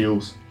for the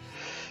feels.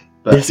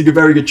 But It's a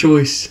very good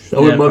choice. I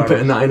wouldn't mind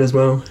putting that in as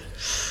well.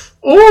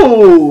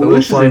 Oh,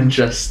 this is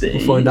interesting.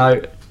 We'll find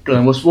out. Go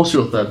on, what's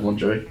your third one,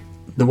 Joey?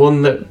 The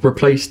one that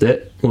replaced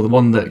it, or the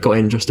one that got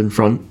in just in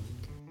front,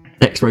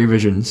 X-Ray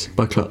Visions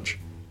by Clutch.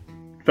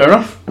 Fair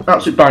enough.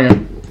 Absolute banger.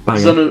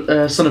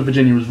 Banger. Son of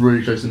Virginia was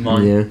really close in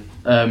mine. Yeah.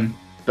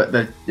 But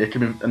there could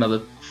be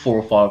another 4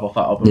 or 5 off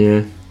that album.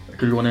 Yeah.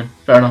 Could be one in.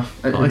 Fair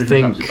enough. I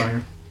think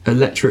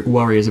Electric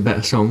Worry is a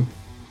better song.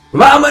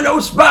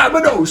 Vamonos,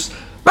 vamonos,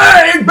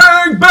 bang,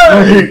 bang,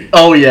 bang.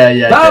 Oh yeah.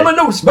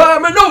 Vamonos,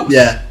 vamonos.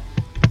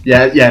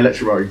 Yeah.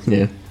 Electric Worry.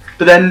 Yeah.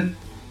 But then,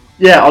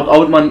 I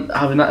wouldn't mind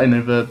having that in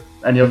over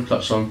any other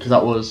Clutch song because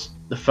that was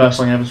the first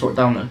song I ever saw it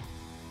down there.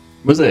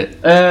 Was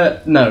it?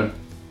 No.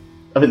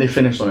 I think they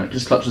finished on it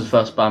because Clutch was the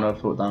first band I ever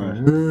thought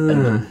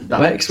down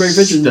there. X-Ray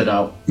Vision stood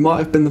out. Might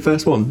have been the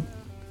first one.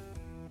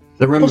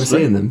 I remember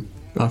Possibly. seeing them.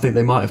 I think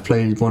they might have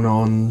played one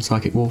on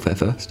Psychic Warfare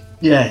first.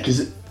 Yeah,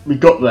 because we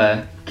got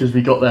there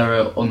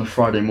on the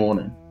Friday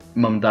morning.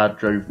 Mum and Dad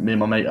drove me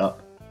and my mate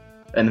up,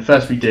 and the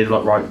first we did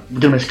right, we're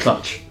gonna miss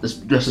Clutch.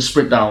 Just to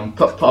sprint down,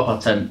 put up our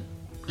tent.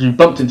 Because we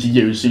bumped into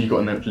you, so you got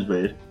in there, which was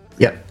weird.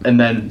 Yep. And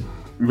then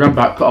we ran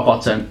back, put up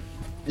our tent.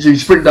 So we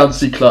sprint down to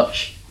see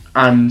Clutch,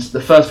 and the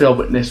first thing I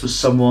witnessed was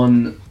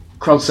someone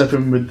crowd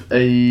surfing with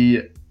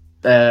a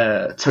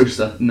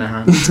toaster in their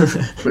hand,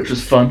 which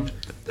was fun.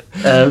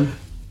 That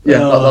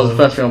was the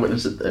first thing I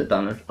witnessed at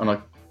Download, and I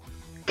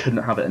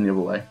couldn't have it any other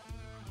way.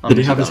 Did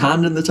he have his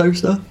hand in the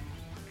toaster?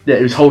 Yeah,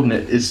 he was holding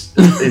it. His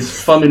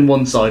thumb in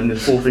one side and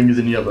his 4 fingers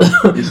in the other.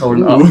 He's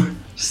holding it up,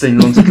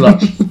 singing onto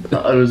Clutch.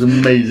 That was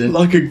amazing.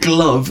 Like a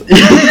glove.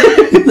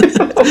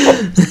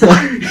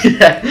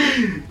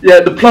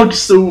 The plug's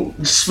still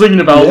swinging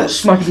about,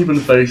 smacking people in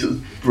the face. It was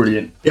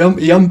brilliant.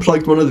 He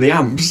unplugged one of the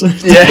amps. Sorry,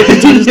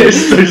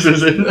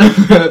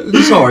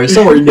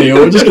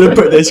 Neil. I'm just going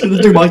to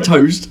do my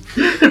toast.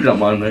 If you don't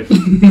mind, mate.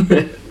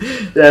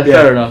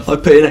 Fair enough. I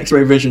put in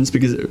X-Ray Visions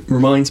because it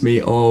reminds me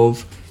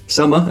of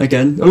summer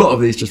again. A lot of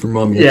these just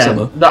remind me of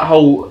summer. That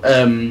whole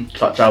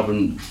Clutch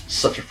album,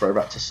 such a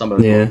throwback to summer.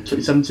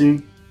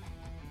 2017?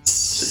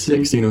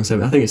 16 or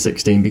 17. I think it's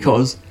 16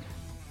 because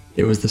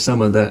it was the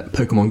summer that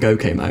Pokemon Go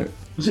came out.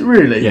 Was it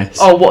really? Yes.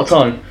 Oh, what a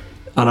time.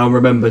 And I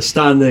remember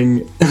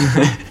standing...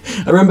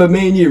 I remember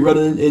me and you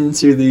running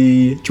into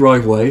the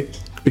driveway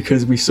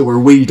because we saw a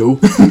Weedle.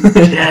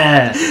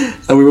 Yeah.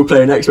 And we were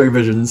playing X-Ray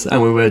Visions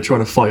and we were trying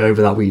to fight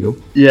over that Weedle.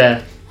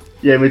 Yeah.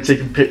 Yeah, we were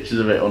taking pictures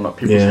of it on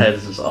people's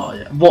heads.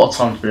 And what a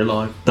time to be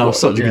alive. That was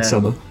such a good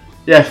summer.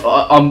 Yeah,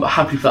 I'm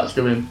happy for that to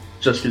go in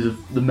just because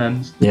of the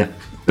memes. Yeah.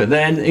 But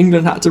then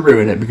England had to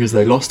ruin it because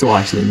they lost to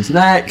Iceland.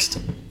 Next!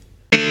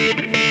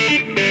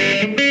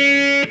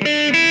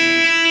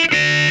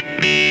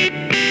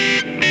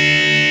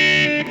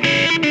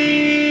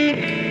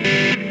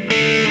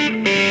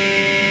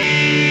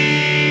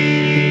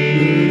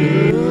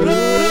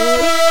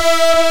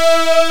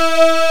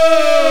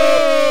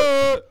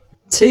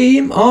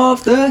 Team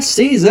of the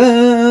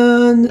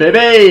season!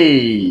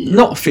 Baby!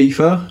 Not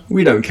FIFA.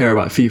 We don't care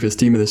about FIFA's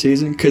team of the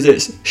season because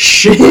it's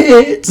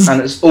shit!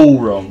 And it's all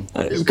wrong.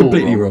 It's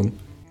completely wrong.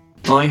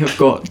 I have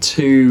got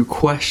 2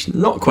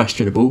 not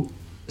questionable,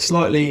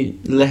 slightly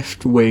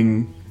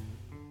left-wing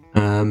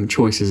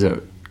choices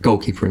at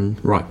goalkeeper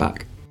and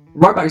right-back.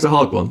 Right-back's a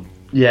hard one.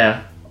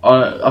 Yeah.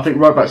 I think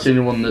right-back's the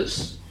only one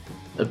that's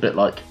a bit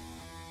like...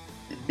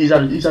 He's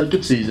had a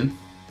good season,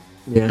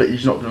 but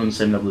he's not on the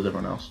same level as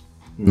everyone else.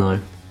 No.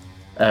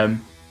 And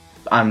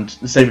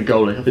the same with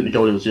goalie. I think the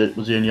goalie was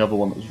the only other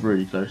one that was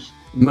really close.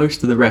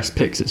 Most of the rest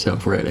picks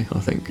itself, really, I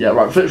think. Yeah,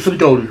 right. For the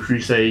goalie, if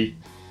we say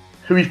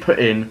who we've put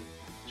in,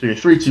 so you go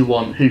 3, 2,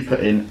 1, who you've put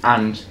in,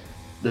 and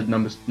the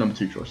number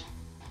 2 choice.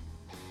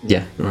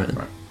 Yeah, right.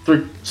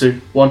 3, 2,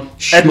 1.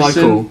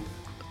 Schmeichel.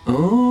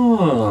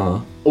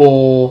 Oh.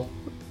 Or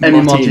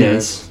Emi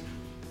Martinez.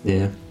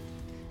 Yeah.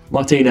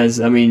 Martinez,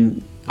 I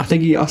mean, I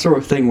think I saw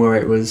a thing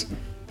where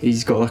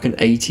he's got like an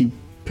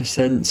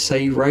 80%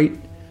 save rate,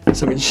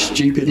 something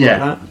stupid like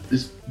that.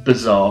 It's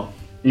bizarre.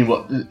 You know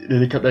what?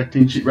 They cut their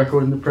clean sheet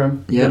record in the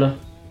Prem. Yeah. Villa.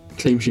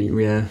 Clean sheet,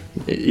 yeah.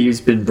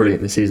 He's been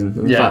brilliant this season.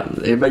 In fact,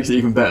 it makes it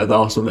even better that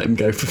Arsenal let him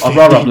go for 15 I'd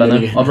rather have Leno.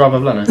 million. I'd rather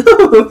have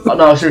Leno.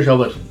 No, seriously, I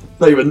would.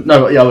 No, you wouldn't.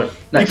 No, yeah, I would. You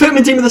Next. put him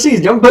in team of the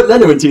season. You haven't put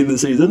Leno in team of the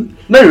season.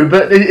 No,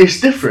 but it's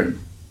different.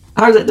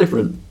 How is it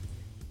different?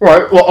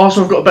 Right, well,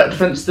 Arsenal have got a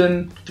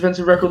better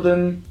defensive record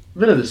than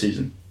Villa this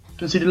season.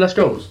 Conceded less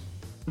goals.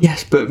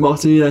 Yes, but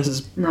Martinez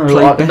has No,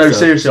 played better. no,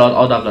 seriously,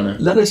 I'd have Leno.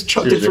 Leno's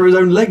chucked Seriously. it through his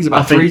own legs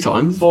about I think 3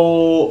 times.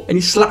 And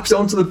he slaps it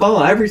onto the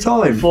bar every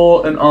time.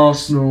 For an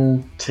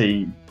Arsenal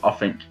team, I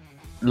think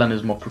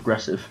Leno's more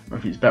progressive. I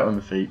think he's better on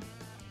the feet.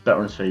 Better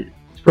on his feet.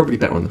 He's probably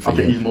better on the I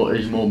feet. think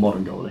he's more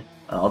modern goalie.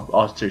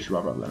 I'd seriously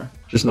rather have Leno.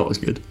 Just not as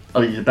good. I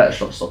think he's a better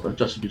shot stopper,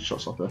 just a good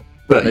shot stopper.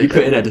 But There you you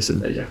put go. in Edison.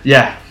 There you go.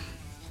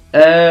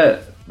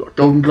 Yeah.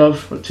 Golden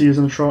Glove, 2 years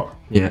on the trot.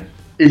 Yeah.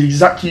 Is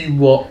exactly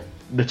what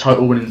the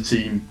title-winning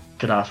team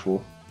could ask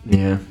for.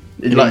 Yeah.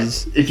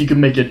 If you could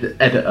make an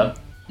editor,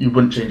 you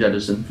wouldn't change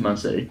Edison for Man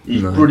City.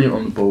 He's No. brilliant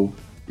on the ball.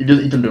 He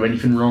doesn't do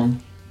anything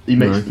wrong. He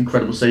makes No.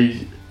 incredible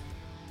saves.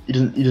 He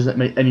doesn't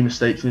make any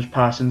mistakes in his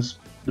passing's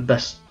the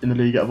best in the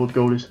league out of all the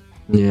goalies.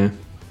 Yeah.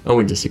 I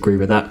wouldn't disagree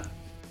with that.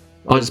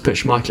 I just put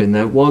Schmeichel in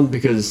there. One,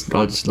 because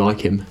I just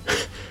like him.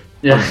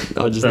 Yeah.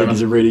 I just Fair think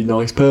he's a really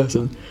nice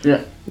person.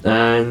 Yeah.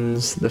 And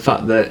the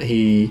fact that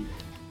he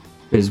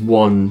has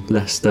won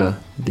Leicester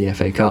the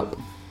FA Cup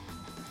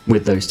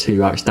with those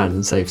 2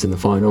 outstanding saves in the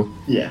final.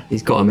 Yeah.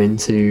 He's got them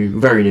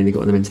very nearly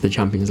got them into the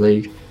Champions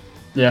League.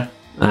 Yeah.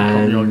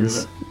 Can't be argued And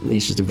with it.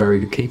 he's just a very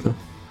good keeper.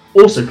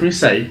 Also, can we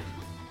say,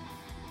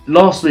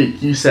 last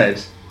week you said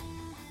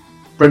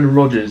Brendan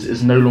Rodgers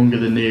is no longer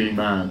the nearly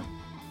man.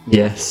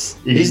 Yes.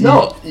 He's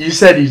not. You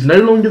said he's no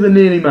longer the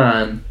nearly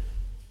man,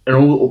 and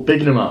all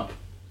bigging him up.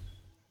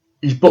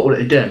 He's bottled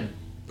it again.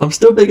 I'm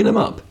still bigging him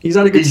up. He's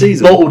had a good He's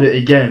season. bottled it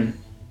again.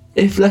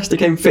 If Leicester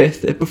came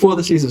 5th, before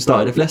the season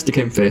started, if Leicester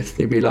came 5th,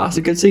 he'd be like, that's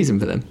a good season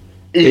for them.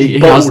 He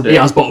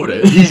has bottled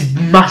it. He's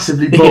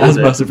massively He bottled has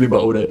it. massively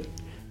bottled it.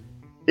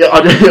 Yeah,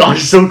 I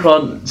still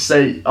can't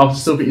say. I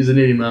still think he's a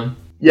nearly man.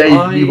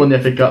 Yeah, he won the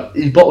FA Cup.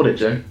 He bottled it,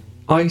 Joe.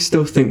 I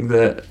still think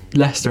that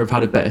Leicester have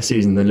had a better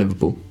season than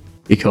Liverpool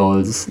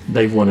because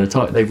they've won a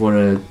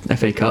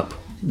FA Cup.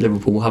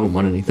 Liverpool haven't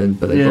won anything,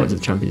 but they've got to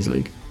the Champions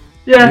League.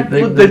 Yeah,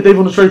 they've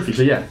won a trophy,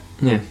 so yeah.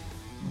 Yeah.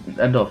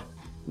 End of.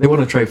 They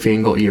won a trophy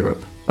and got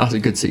Europe. That's a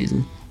good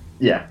season.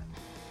 Yeah.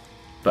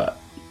 But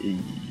he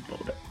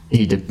bottled it.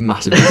 He did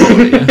massively bottle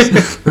it,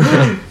 yes.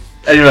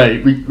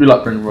 Anyway, we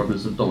like Brendan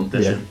Rodgers and don't want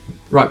this. Yeah.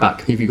 Right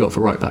back. Who have you got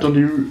for right back? Don't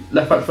do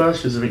left back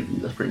first because I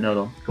think that's pretty nailed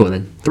on. Go on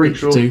then. 3, Luke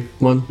Shaw. 2,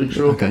 1. Luke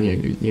Shaw. Okay,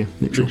 yeah,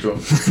 Luke Shaw.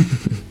 Luke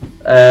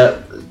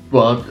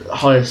Shaw.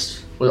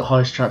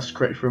 Highest chance to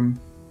correct from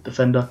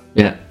defender.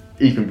 Yeah.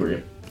 He's been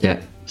brilliant.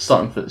 Yeah.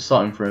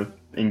 Starting for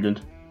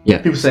England. Yeah.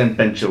 People saying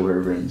Ben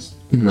Chilwell ruins.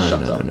 No.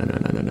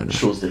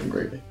 Shaw's different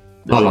gravy.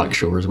 I like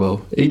Shaw as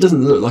well. He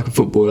doesn't look like a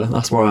footballer.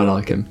 That's why I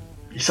like him.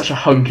 He's such a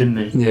hunk, isn't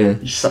he? Yeah.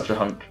 He's such a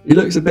hunk. He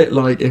looks a bit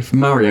like if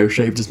Mario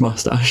shaved his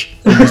mustache.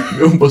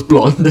 almost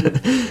blonde.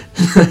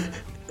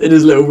 In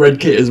his little red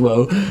kit as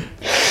well.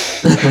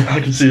 I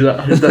can see that.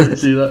 I can definitely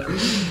see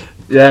that.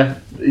 Yeah,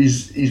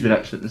 he's been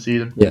excellent this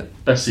season. Yeah.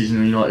 Best season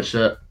in the United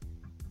shirt.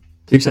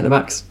 2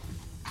 centre-backs.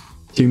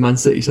 2 Man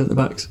City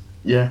centre-backs.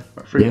 Yeah,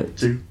 3, Yeah.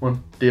 2,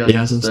 1.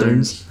 Diaz and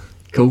Stones.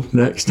 Cool,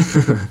 next.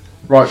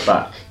 Right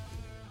back.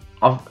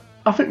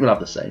 I think we'll have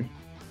the same.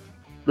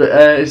 But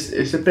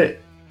it's a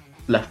bit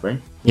left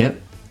wing. Yep.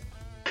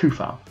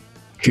 Kufal.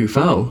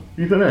 Kufal.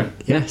 You put him in?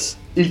 Yes.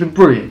 He's been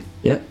brilliant.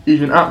 Yeah.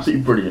 He's been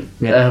absolutely brilliant.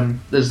 Yeah.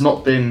 There's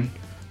not been.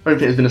 I don't think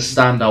there's been a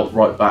standout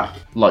right back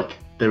like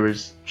there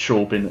is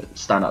Shaw been a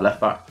standout left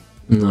back.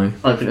 No. I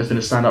don't think there's been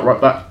a standout right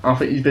back. I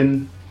think he's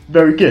been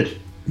very good.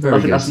 Very I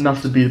think good. that's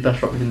enough to be the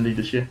best right back in the league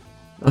this year.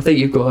 I think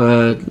you've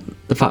got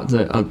the fact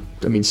that,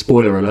 I mean,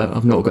 spoiler alert,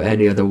 I've not got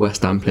any other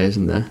West Ham players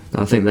in there.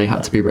 I think they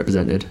had to be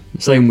represented.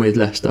 Same with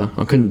Leicester.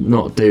 I couldn't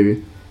not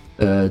do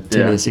team of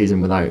the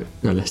season without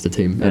a Leicester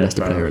team, a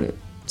Leicester player in it.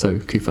 So,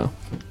 Kufal.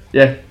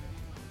 Yeah,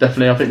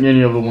 definitely. I think the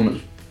only other one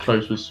that's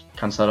close was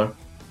Cancelo.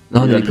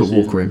 I didn't put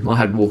Walker in. I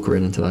had Walker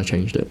in until I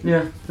changed it.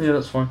 Yeah,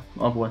 that's fine.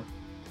 Either way.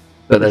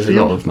 But there's a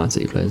lot of Man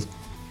City players.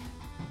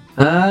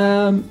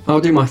 I'll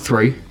do my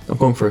 3. I've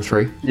gone for a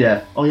 3.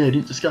 Yeah. Oh yeah, we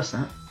didn't discuss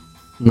that.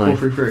 No.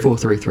 4-3-3.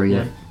 4-3-3,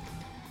 yeah.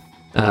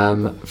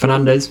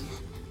 Fernandes.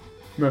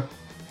 No.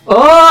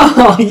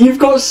 Oh, you've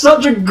got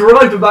such a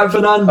gripe about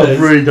Fernandes. I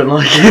really don't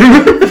like him.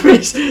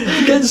 It's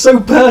getting so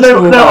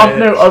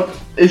personal.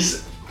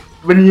 It's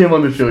when you hear my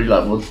midfield, you're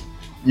like, well,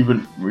 you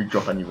wouldn't really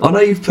drop any of them. I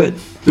know you've put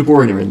De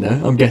Bruyne in there.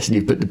 I'm guessing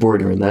you've put De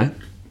Bruyne in there.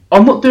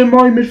 I'm not doing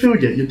my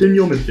midfield yet. You're doing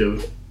your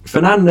midfield.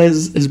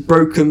 Fernandes has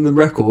broken the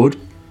record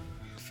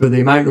for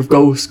the amount of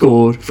goals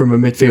scored from a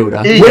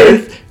midfielder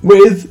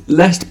with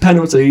less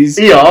penalties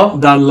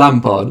than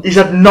Lampard. He's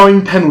had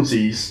 9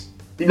 penalties.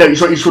 No, he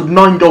scored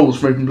 9 goals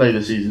from open play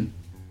this season.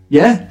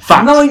 Yeah,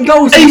 Fact. 9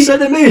 goals from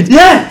centre mid.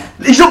 Yeah,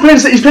 he's not playing.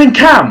 He's playing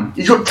Cam.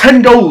 He's got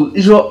 10 goals.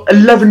 He's got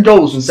 11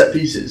 goals from set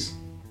pieces.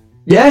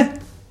 Yeah,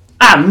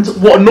 And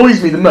what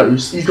annoys me the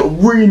most, he's got a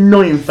really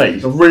annoying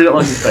face. I really don't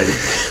like his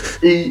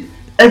face.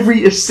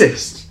 Every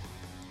assist,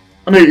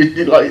 I know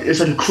it's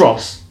like a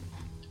cross.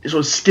 It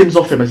sort of skims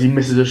off him as he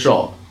misses a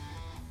shot,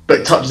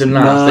 but it touches him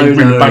last.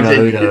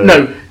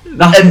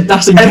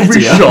 That's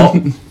every shot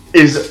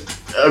is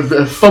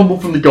a fumble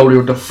from the goalie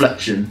or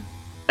deflection,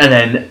 and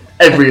then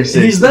every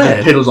assist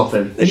piddles off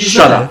him.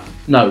 Shut up.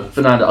 No,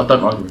 Fernandes, I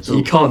don't like him at all.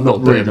 You can't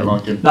not really put him. Don't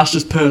like him. That's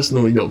just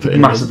personally not putting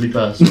him. Massively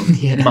personal.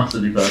 Yeah.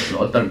 Massively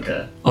personal. I don't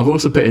care. I've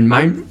also put in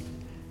Mount.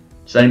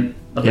 Same.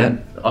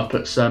 I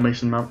put Sir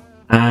Mason Mount.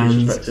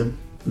 And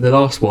the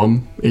last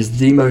one is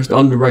the most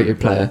underrated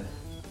player.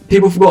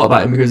 People forgot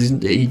about him because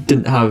he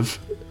didn't have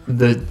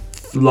the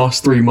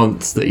last 3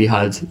 months that he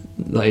had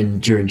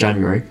during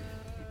January.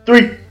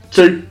 3,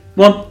 2,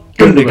 1.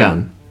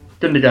 Gundogan.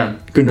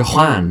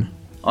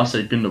 I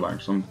say Gundogan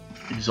because I'm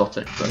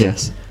exotic. But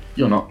yes.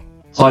 You're not.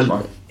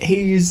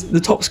 He's the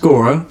top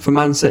scorer for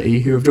Man City,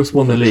 who have just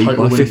won the league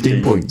by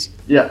 15 points.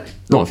 Yeah.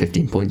 Not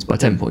 15 points, by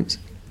 10 points.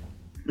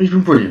 He's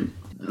been brilliant.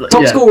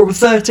 Top scorer with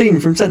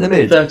 13 from centre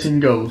mid. 13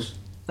 goals.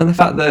 And the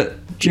fact that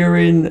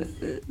during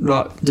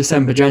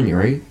December,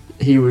 January,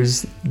 he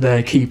was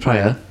their key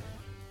player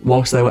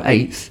whilst they were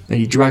 8th, and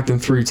he dragged them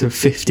through to a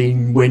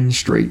 15-win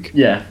streak.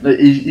 Yeah,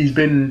 he's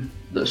been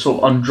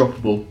sort of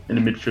undroppable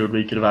in the midfield.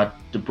 We could have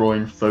had De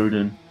Bruyne,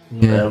 Foden,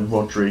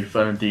 Rodri,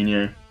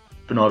 Fernandinho,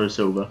 Bernardo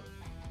Silva.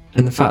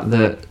 And the fact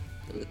that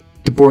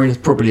De Bruyne is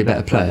probably a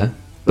better player,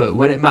 but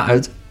when it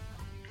mattered,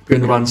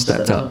 Gundogan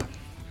stepped up.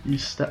 He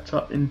stepped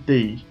up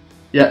indeed.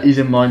 Yeah, he's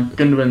in mine.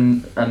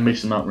 Gundogan and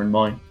Mason Mount were in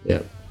mine.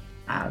 Yeah.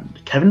 And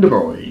Kevin De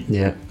Bruyne.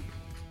 Yeah.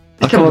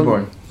 It's Kevin De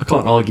Bruyne. I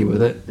can't argue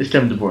with it. It's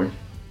Kevin De Bruyne.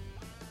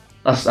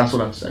 That's what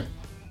I have to say.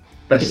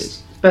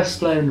 Best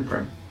player in the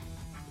Prem.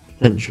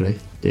 Potentially,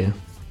 yeah.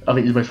 I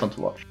think he's most fun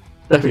to watch.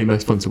 Definitely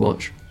most fun to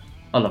watch.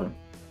 I love him.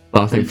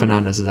 But I think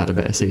Fernandes has had a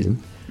better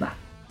season. Nah.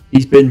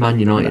 He's been Man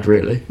United,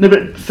 really. No,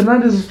 but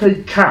Fernandes has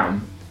played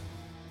Cam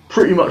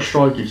pretty much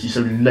strikers. He's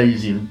so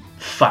lazy and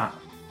fat.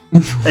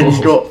 And he's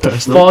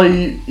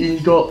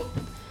got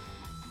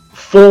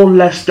 4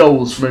 less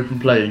goals from open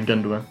play in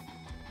Gundogan.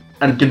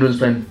 And Gundogan's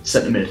playing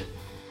centre mid.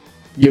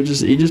 You're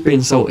just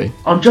being salty.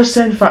 I'm just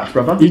saying facts,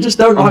 brother. You just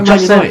don't like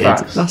Man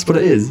United. That's what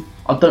it is.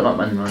 I don't like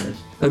Man United.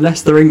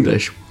 Unless they're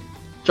English.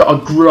 So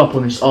I grew up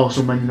on this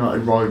Arsenal-Man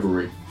United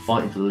rivalry,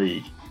 fighting for the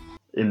league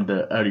in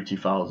the early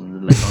 2000s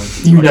and late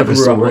 90s. You never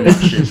saw it.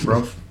 That shit,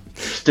 bruv.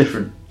 It's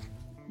different.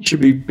 You should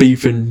be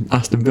beefing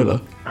Aston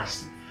Villa.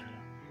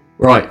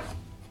 Right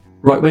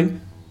wing?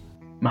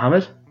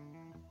 Mohamed?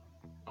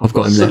 I've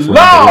got him left wing.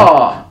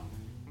 Salah!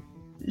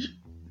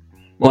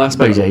 Well, I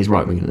suppose, he's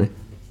right wing, isn't he?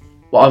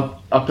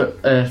 Well, I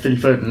put Philly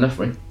Foden left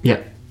wing.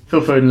 Yeah.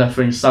 Phil Foden left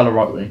wing, Salah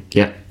right wing.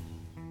 Yeah.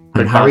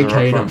 And Harry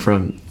Kane up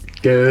front.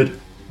 Good.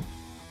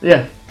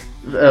 Yeah.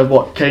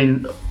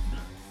 Kane...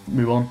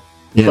 Move on.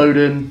 Yeah.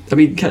 Foden... I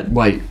mean,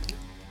 wait.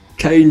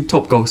 Kane,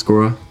 top goal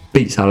scorer,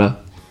 beat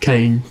Salah.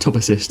 Kane, top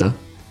assister,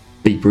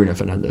 beat Bruno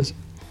Fernandes.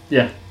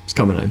 Yeah. It's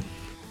coming home.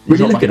 When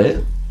you look at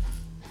it,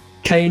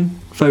 Kane,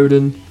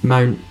 Foden,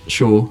 Mount,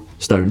 Shaw,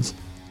 Stones.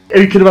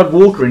 He could have had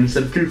Walker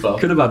instead of Kufa.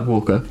 Could have had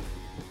Walker.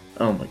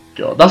 Oh my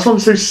god. That's why I'm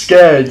so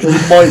scared, because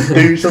he might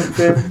do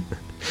something.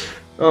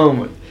 Oh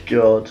my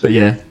god. But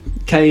yeah,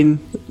 Kane,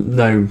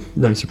 no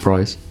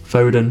surprise.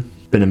 Foden,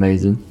 been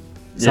amazing.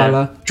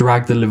 Salah,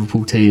 dragged the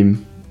Liverpool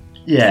team.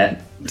 Yeah.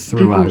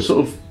 Throughout. People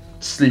sort of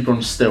sleep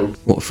on still.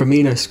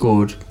 Firmino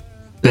scored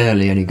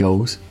barely any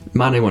goals.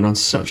 Mane went on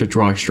such a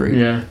dry streak.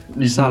 Yeah.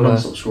 He's a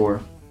non-stop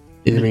scorer.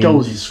 The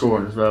goals he's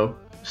scoring as well.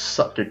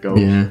 Such good goals.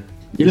 Yeah.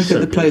 You look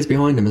at the players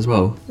behind him as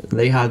well.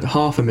 They had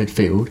half a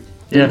midfield.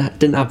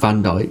 Didn't have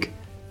Van Dijk.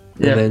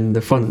 Yeah. And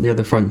then the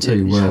other front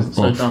two were off.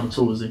 Slowed down at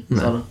all, is he?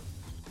 No.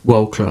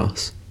 World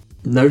class.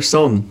 No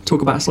Son.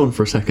 Talk about Son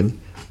for a second.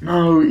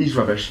 No, he's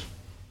rubbish.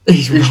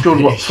 He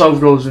scored 12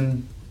 goals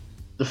in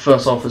the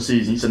first half of the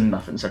season. He's done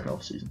nothing in the second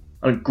half of the season.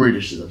 I think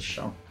Grealish is a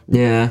shout.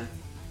 Yeah.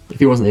 If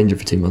he wasn't injured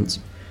for 2 months.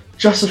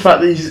 Just the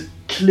fact that he's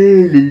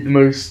clearly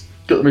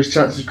got the most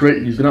chances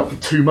created. He's been out for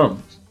 2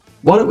 months.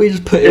 Why don't we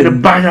just put in a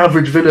bang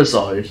average Villa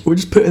side? We'll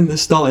just put in the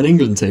starting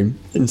England team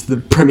into the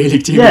Premier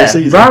League team of the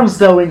season.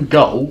 Ramsdale in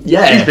goal.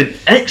 Yeah, he's been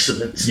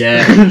excellent.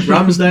 Yeah,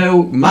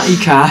 Ramsdale, Matty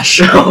Cash,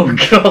 oh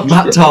god,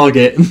 Matt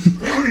Target.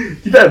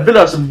 You better Villa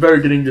have some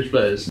very good English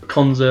players.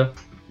 Konza,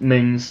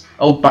 Mings,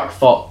 old back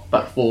four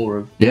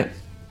of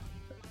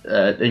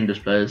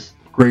English players.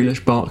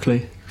 Grealish,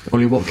 Barkley,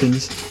 Ollie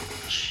Watkins,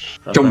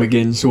 John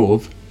McGinn,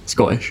 sort of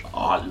Scottish. Oh,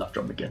 I love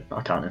John McGinn.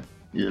 I can't him.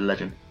 He's a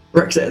legend.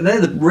 Brexit, they're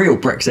the real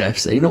Brexit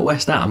FC, not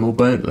West Ham or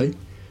Burnley.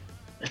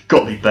 It's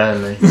got to be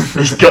Burnley.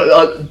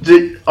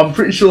 I'm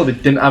pretty sure they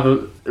didn't have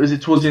a. Was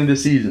it towards the end of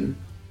the season?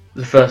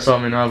 The first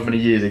time in however many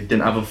years they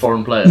didn't have a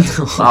foreign player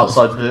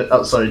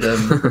outside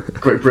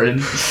Great Britain.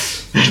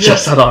 They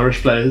just had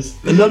Irish players.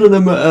 And none of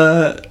them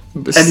are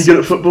any good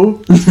at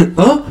football.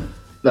 Huh?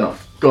 They're not.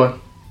 Go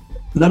on.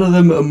 None of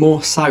them are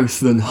more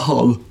south than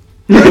Hull.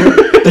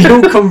 They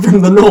all come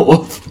from the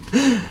north.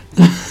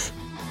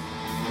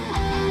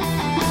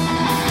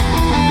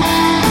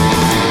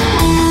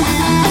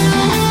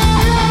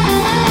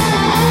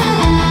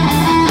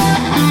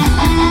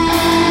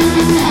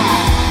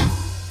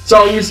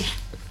 songs.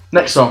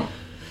 Next song.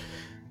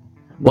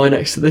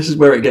 This is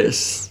where it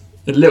gets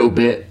a little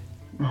bit.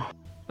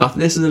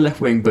 This is the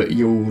left wing, but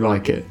you'll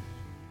like it.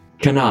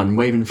 Canaan,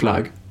 Waving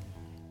Flag.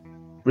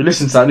 We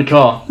listened to that in the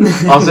car.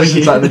 I was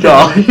listening to that in the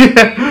car.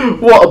 Yeah.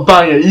 What a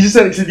banger. You just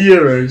sent it to the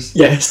Euros.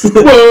 Yes.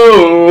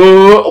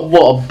 Whoa!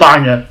 What a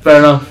banger. Fair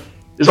enough.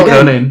 It's not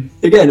going in.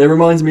 Again, it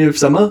reminds me of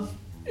summer.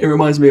 It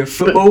reminds me of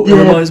football. It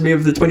reminds me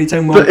of the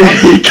 2010 World Cup.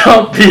 But it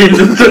can't be in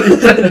the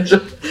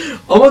 2010.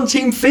 I'm on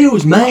Team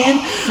Fields, man.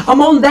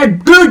 I'm on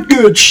that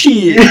good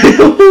shit.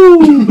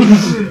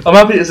 I'm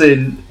happy it's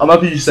in. I'm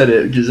happy you said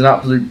it because it's an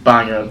absolute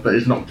banger, but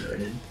it's not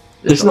going in.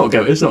 It's not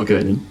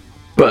going in.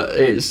 But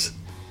it's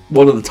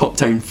one of the top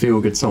 10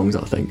 feel-good songs,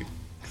 I think.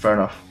 Fair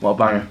enough. What a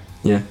banger.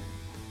 Yeah.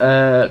 Do you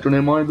want to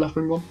know my left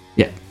wing one?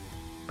 Yeah.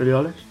 Billie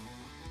Eilish?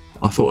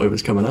 I thought it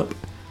was coming up.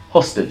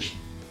 Hostage.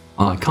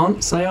 I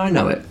can't say I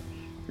know it.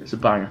 It's a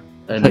banger.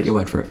 And Take your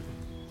word for it.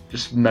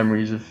 just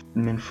memories of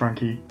me and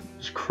Frankie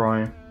just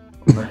crying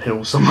on the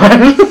hill somewhere.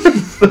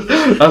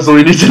 That's all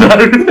you need to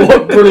know.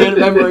 What brilliant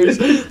memories.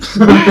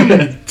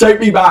 Take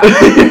me back.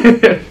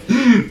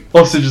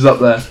 Hostage is up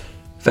there.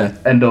 Fair.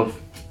 End of.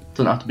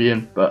 Doesn't have to be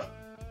in, but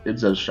it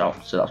deserves a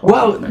shout, so that's why.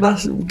 Well,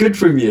 that's good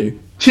from you.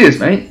 Cheers,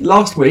 mate.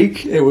 Last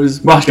week, it was,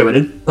 that's going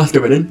in. That's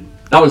going in.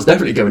 That was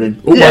definitely going in.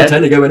 All Yeah. my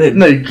 10 are going in.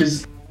 No,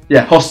 because,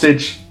 yeah,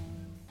 Hostage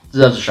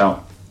deserves a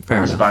shout.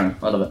 Fair It's a enough. banger.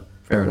 I love it.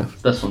 Fair enough.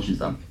 Best one she's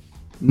done.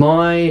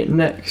 My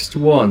next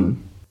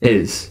one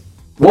is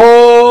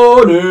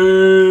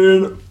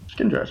Warning.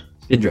 Skin Dread.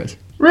 Indred.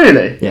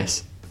 Really?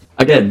 Yes.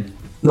 Again,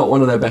 not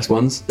one of their best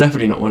ones.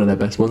 Definitely not one of their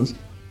best ones.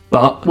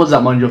 But What does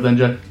that mind you of then,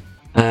 Joe?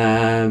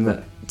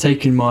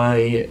 taking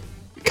my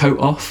coat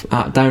off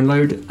at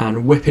download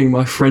and whipping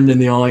my friend in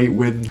the eye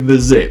with the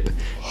zip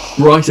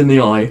right in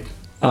the eye,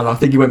 and I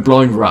think he went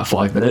blind for about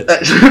 5 minutes.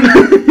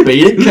 But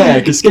he didn't care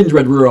because Skin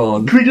Dread were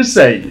on. Can we just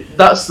say,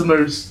 that's the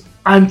most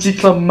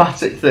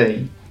anticlimactic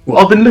thing.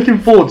 What? I've been looking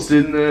forward to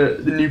doing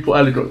the Newport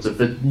helicopter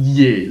for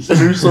years. And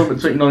we saw it in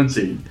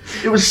 2019.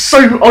 It was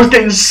I was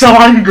getting so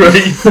angry.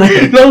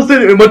 And I was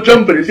doing it with my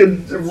jumper, it was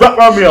getting wrapped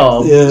around my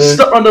arm,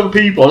 stuck around other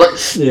people. I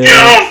was like, get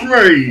off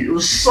me! It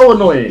was so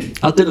annoying.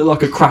 I did it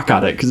like a crack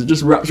addict because it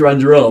just wraps around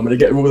your arm and it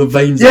gets all the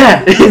veins.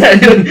 Yeah,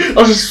 I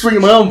was just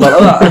swinging my arm back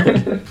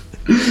like that.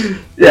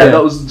 Yeah,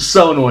 that was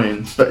so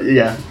annoying. But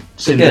yeah,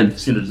 Skin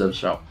deserves a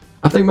shout.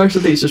 I think most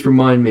of these just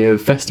remind me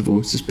of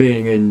festivals, just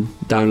being in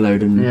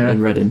Download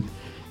and Reading.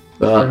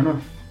 Fair But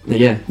enough.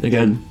 yeah,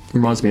 again,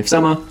 reminds me of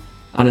summer,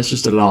 and it's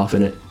just a laugh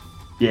in it.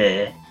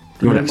 Yeah.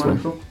 Your next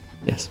one.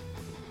 Yes.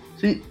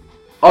 See,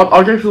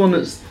 I'll go for the one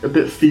that's a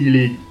bit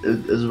feely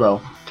as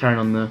well. Carrying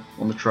on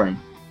the train.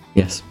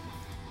 Yes.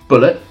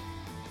 Bullet.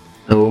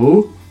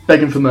 Oh.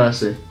 Begging for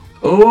mercy.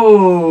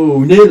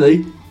 Oh,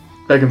 nearly.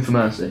 Begging for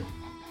mercy.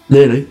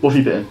 Nearly. What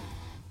have you put in?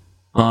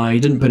 I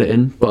didn't put it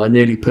in, but I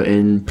nearly put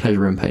in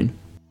Pleasure and Pain.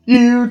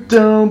 You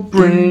don't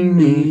bring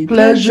me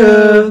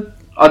pleasure.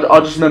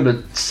 I just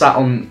remember sat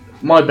on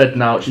my bed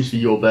now, it used to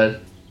be your bed,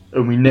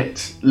 and we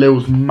nicked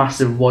Lil's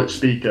massive white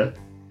speaker.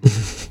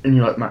 And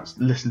you're like, Matt,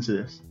 listen to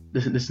this.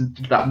 Listen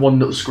to that one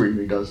little scream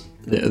he does.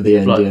 At the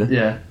end, Like,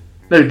 yeah.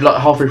 No,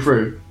 like halfway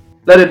through.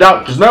 Let it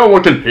out, because no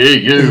one can hear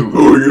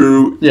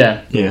you.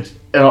 Yeah. Yeah.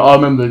 And I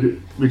remember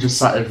we just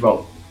sat there for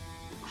about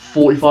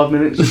 45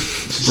 minutes,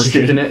 just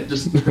skipping it,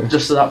 just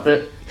to that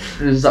bit.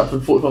 And it was that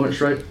for 45 minutes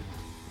straight.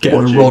 Getting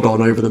Watching. a rod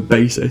on over the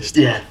bassist.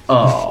 Yeah.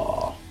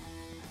 Oh.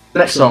 The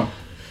next song.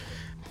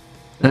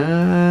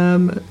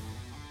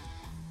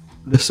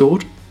 The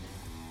Sword.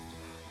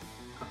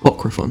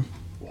 Apocryphon.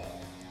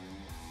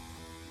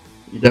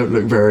 You don't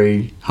look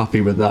very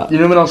happy with that. You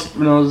know when I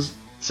was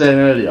saying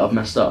earlier I've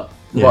messed up?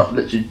 Yeah. Like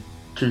literally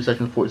 2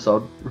 seconds before it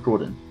started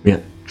recording. Yeah.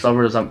 Because I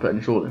realised I haven't put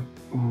any short in.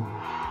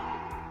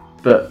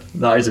 But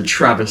That is a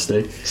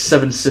travesty.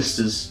 Seven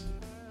Sisters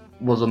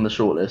was on the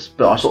shortlist,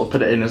 but I sort of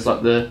put it in as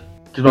like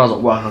because when I was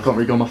like, wow, I can't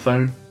really go on my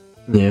phone.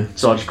 Yeah.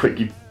 So I just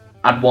quickly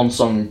add one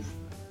song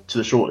to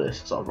the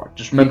shortlist. So I was like,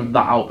 just remember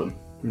that album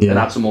and Yeah.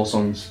 add some more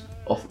songs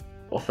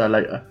off there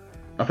later.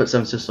 I put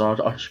Seven Sisters on,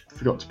 I just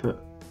forgot to put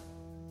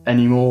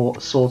any more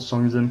Sword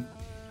songs in.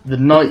 The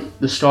Night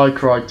the Sky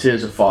Cried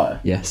Tears of Fire.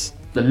 Yes.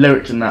 The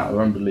lyrics in that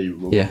are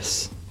unbelievable.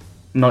 Yes.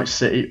 Night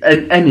City.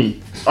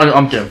 Any.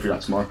 I'm going through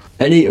that tomorrow.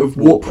 Any of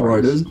Warp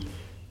Riders,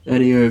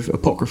 any of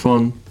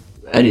Apocryphon,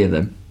 any of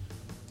them.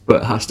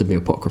 But it has to be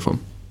Apocryphon.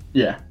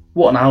 Yeah.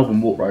 What an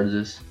album Walk Riders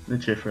is. I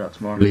need to go through that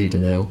tomorrow.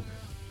 Bleeding ill.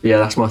 Yeah,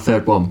 that's my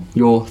third one.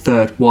 Your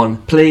third one,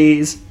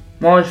 please.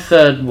 My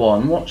third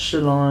one, what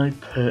shall I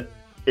put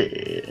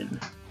in?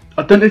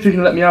 I don't know if you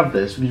can let me have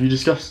this, because we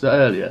discussed it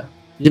earlier.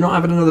 You're not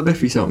having another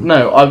Biffy song?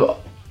 No, I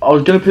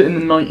was going to put in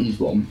the 90s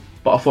one,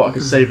 but I thought I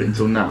could save it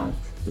until now.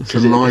 It's a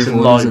live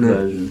one, live isn't it?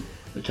 version.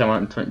 It came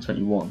out in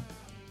 2021.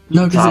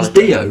 No, because it's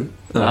Dio.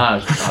 Oh.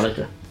 It's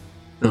Metallica.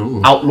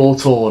 Oh. Outlaw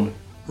Torn.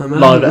 I'm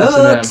Live at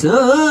out S&M.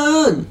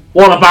 of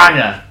What a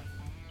banger!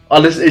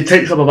 It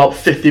takes up about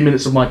 50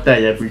 minutes of my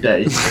day every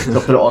day, because I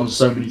put it on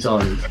so many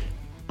times.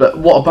 But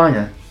what a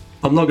banger.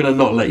 I'm not going to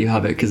not let you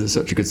have it because it's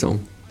such a good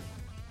song.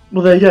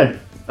 Well, there you go.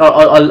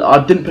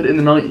 I didn't put it in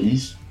the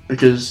 90s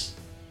because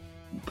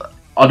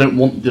I don't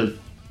want the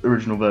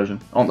original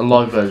version. I want the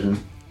live version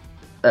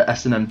at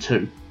S&M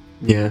 2.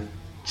 Yeah.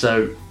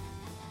 So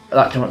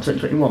that came out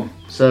 2021.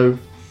 So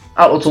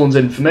Outlaw Torn's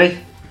in for me.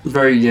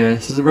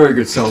 This is a very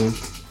good song.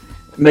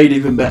 Made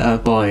even better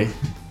by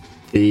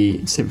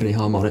the symphony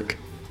harmonic.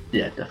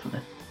 Yeah,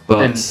 definitely.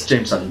 But and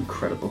James sounded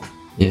incredible.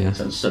 Yeah.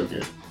 Sounds so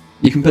good.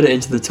 You can put it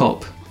into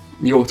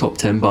your top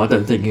 10, but I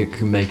don't think it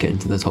can make it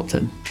into the top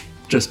 10.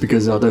 Just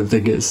because I don't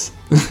think it's...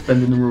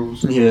 Bending the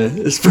rules. Yeah,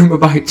 it's from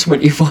about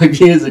 25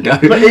 years ago.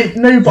 But I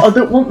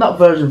don't want that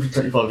version from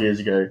 25 years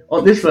ago. I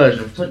want this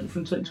version from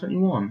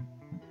 2021.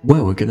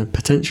 Well, we're going to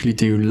potentially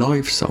do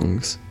live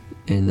songs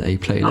in a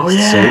playlist Oh,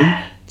 yeah.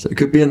 soon. So it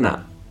could be in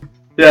that.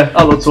 Yeah,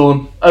 Outlaw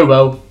Torn. Oh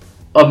well.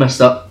 I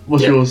messed up.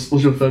 What's yours?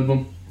 What's your third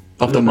one?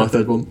 I've done my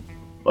third one.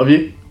 Have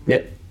you?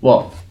 Yeah.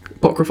 What?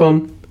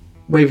 Apocryphon,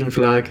 Waving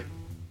Flag,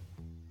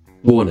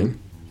 Warning.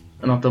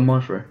 And I've done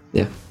my three.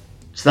 Yeah.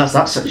 So that's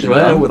that section.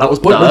 Well, that was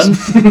pointless.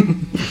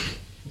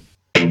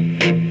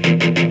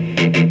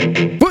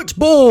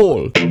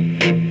 Football!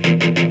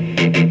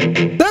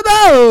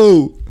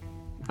 Hello!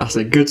 That's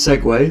a good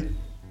segue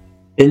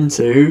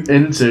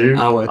into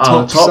our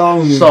top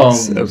songs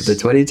of the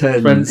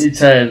 2010s.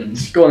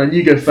 2010s. Go on, and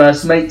you go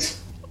first, mate.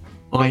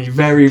 I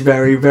very,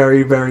 very,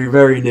 very, very,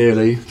 very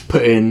nearly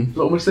put in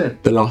What was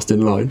it? The Last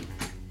in Line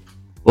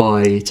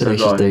by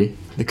Tenacious D,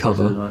 the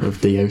cover So did I.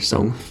 of Dio's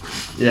song.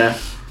 Yeah.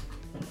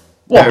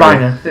 What a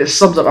banger. It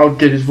sums up how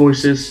good his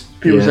voice is.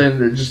 People saying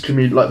that it just can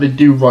be, like, they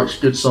do write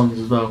good songs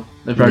as well.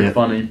 They're very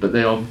funny, but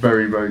they are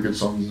very, very good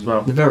songs as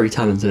well. They're very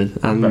talented,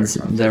 and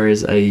there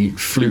is a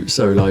flute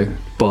solo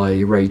by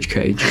Rage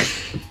Cage.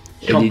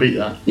 You can't beat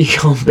that. You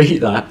can't beat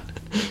that.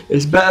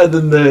 It's better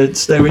than the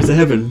Stairway to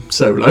Heaven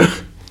solo.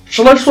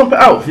 Shall I swap it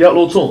out for the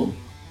Outlaw Torn?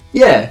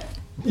 Yeah,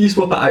 you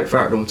swap it out for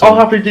Outlaw Torn. I'll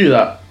happily do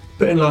that.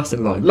 Put in Last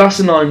in Line. Last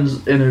in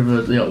Line's in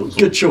over the Outlaw Torn.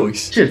 Good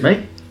choice. Cheers,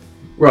 mate.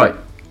 Right.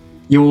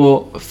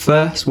 Your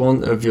first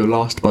one of your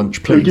last bunch,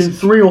 Are we please. doing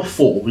 3 or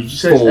 4? We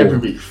just say it's every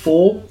week.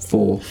 4?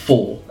 4.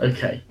 4.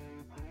 Okay.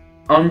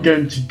 I'm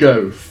going to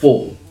go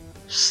for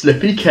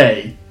Slippy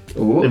K.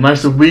 Ooh. They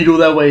managed to wheedle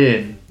their way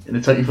in the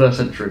 21st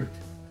century.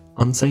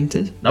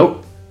 Unsainted?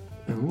 Nope.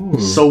 Ooh.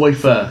 Solway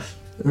Firth.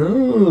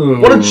 Ooh.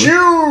 What a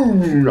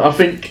tune! I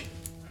think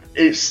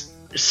it's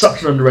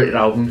such an underrated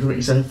album. I think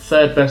it's the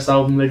third best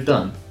album they've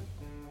done.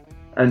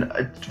 And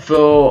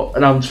for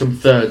an album to come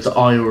third to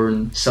Iowa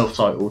and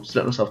self-titled,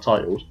 Slipknot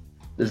self-titled,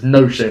 there's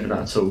no shame in that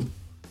at all.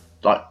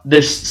 Like,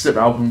 this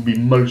Slipknot album would be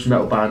most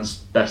metal bands'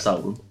 best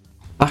album.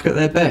 Back at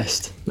their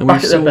best. And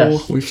Back at their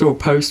best. We saw a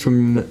post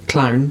from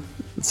Clown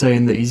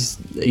saying that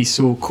he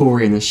saw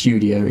Corey in the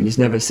studio and he's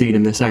never seen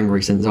him this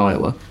angry since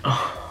Iowa.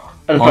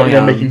 And apparently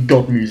they're making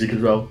God music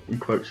as well. In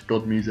quotes,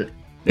 God music.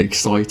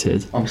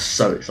 Excited. I'm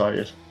so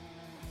excited.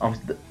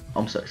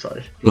 I'm so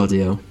excited.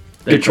 Bloody hell.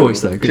 They're Good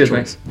choice though, good Cheers,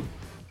 choice. mate.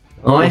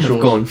 I have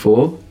gone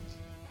for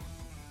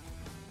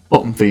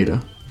Bottom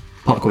Feeder,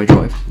 Parkway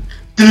Drive.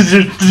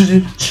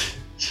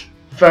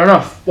 Fair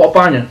enough. What a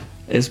banger.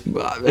 It's,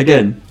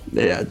 again,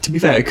 to be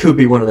fair, it could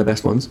be one of their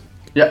best ones.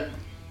 Yeah.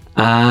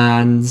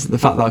 And the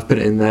fact that I've put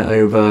it in there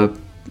over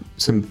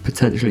some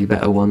potentially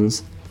better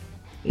ones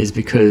is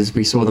because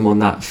we saw them on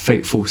that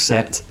fateful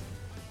set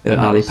at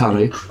Ali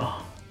Pali.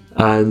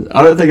 And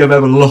I don't think I've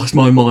ever lost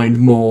my mind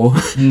more.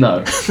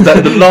 No.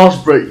 The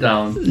last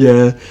breakdown.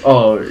 Yeah.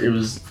 Oh, it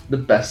was the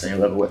best thing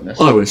I've ever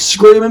witnessed. I was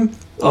screaming.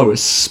 I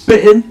was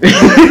spitting.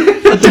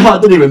 I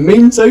didn't even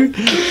mean to.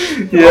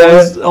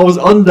 Yeah. I was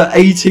under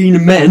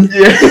 18 men.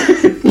 Yeah.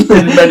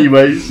 In many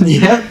ways.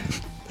 Yeah.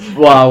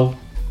 Wow.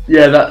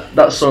 Yeah,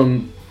 that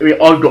song. I mean,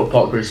 I've got a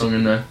Parkway song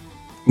in there.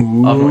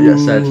 Ooh. I've not yet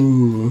said.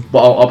 But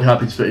I'll be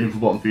happy to put it in for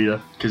Bottom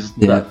Feeder because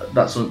Yeah.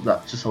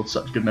 that just holds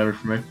such a good memory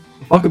for me.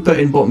 If I could put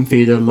in Bottom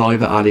Feeder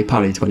live at Ali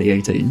Pali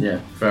 2018, Yeah,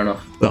 fair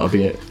enough. that'll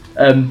be it.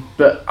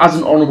 But as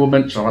an honourable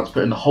mention, I'd like to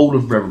put in the whole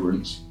of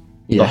Reverence.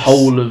 Yes. The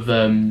whole of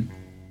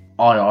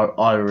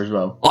IR as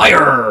well.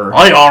 IR!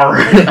 IR!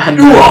 IR!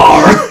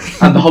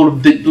 And the whole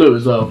of Deep Blue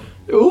as well.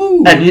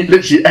 Ooh.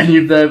 Literally any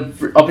of their...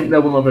 I think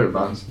they're one of my favourite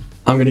bands.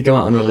 I'm going to go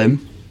out on a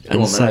limb and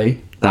on, say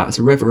that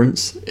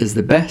Reverence is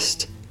the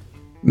best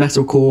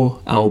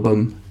metalcore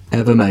album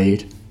ever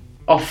made.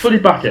 I'll fully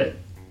back it.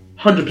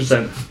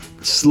 100%.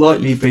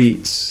 Slightly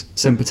beats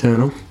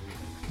Sempiternal.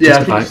 Yeah, I Just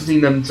think about. I've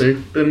seen them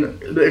too. Then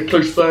they're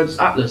close thirds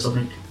Atlas, I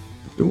think.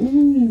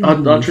 Ooh.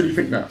 I truly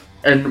think that.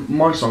 And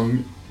my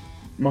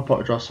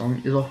Parkway Drive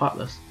song is off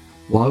Atlas.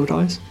 Wild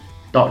Eyes?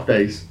 Dark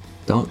Days.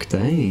 Dark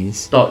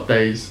Days. Dark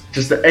Days.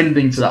 Just the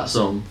ending to that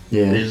song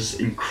Yeah. is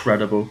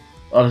incredible.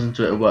 I listened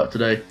to it at work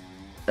today,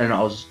 and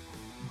I was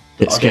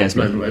Scares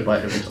me. blown away by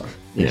it every time.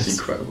 Yes. It's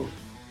incredible.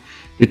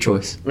 Good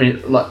choice. I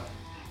mean, like,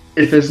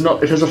 if there's a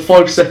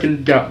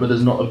 5-second gap where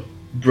there's not a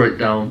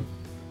breakdown,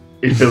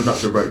 it's building up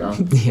to a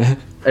breakdown, Yeah.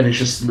 and it's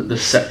just the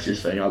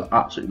sexiest thing. I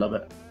absolutely love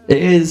it. It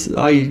is.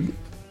 I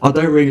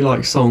don't really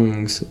like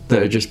songs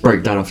that are just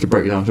breakdown after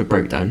breakdown after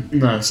breakdown.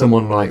 No.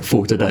 Someone like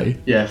For Today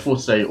Yeah, For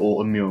Today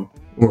or A Mule.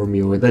 or a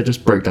Mule, they're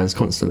just breakdowns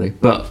constantly.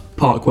 But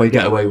Parkway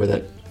get away with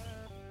it.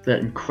 They're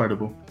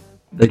incredible.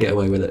 They get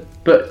away with it.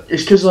 But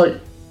it's because like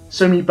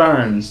so many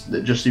bands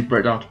that just do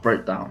breakdown to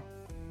breakdown.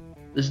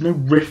 There's no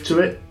riff to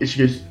it. It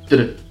just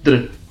goes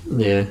da-da,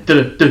 Yeah.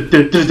 da-da, da-da,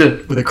 da-da,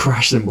 da-da. With a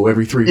crash cymbal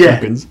every 3 Yeah,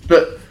 seconds.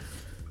 but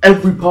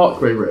every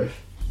Parkway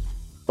riff,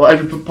 or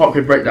every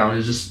Parkway breakdown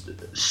is just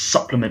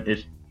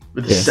supplemented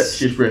with the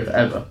sexiest riff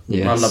ever.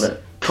 Yes. And I love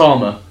it.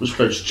 Karma was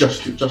close,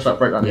 just that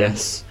breakdown.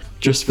 Yes.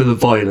 Just for the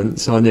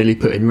violence, I nearly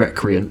put in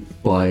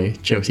Recreant by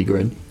Chelsea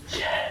Grin.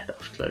 Yeah, that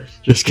was close.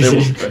 Just because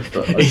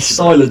it's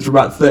silent for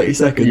about 30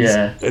 seconds.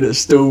 Yeah. And it's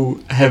still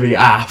heavy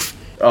AF.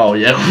 Oh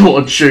yeah,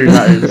 what a tune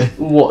that is.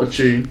 What a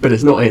tune. But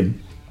it's not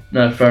in.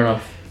 No, fair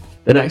enough.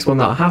 The next one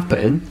that I have put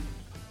in,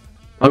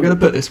 I'm going to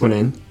put this one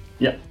in.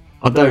 Yeah.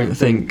 I don't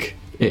think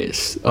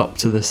it's up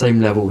to the same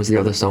level as the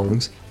other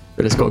songs,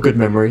 but it's got good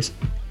memories.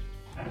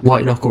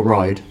 White Knuckle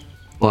Ride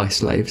by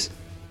Slaves.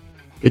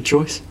 Good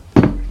choice.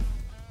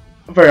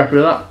 I'm very happy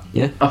with that.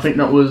 Yeah. I think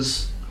that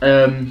was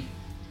no,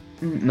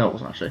 it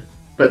wasn't actually.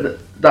 But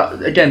that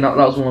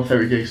was one of my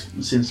favourite gigs,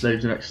 seeing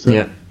Slaves in Exeter.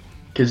 Yeah.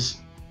 Because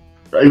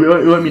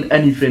it won't mean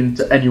anything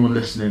to anyone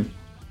listening,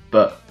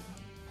 but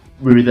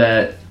we were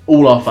there.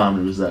 All our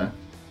family was there.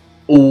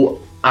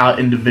 All our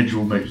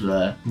individual mates were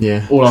there.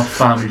 Yeah. All our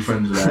family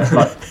friends were there.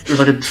 Like it was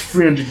like a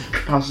 300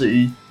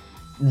 capacity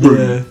room,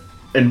 Yeah.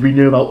 and we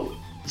knew about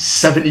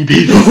 70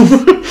 people.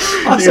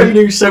 I say we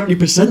knew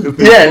 70% of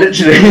people. Yeah,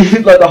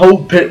 literally. Like the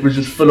whole pit was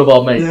just full of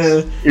our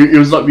mates. Yeah. It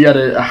was like we had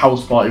a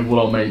house party with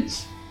all our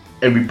mates,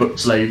 and we booked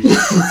Slaves.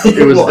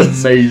 It was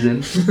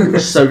amazing. It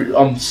was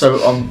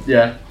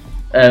yeah.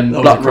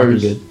 Black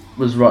Rose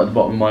was right at the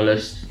bottom of my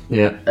list.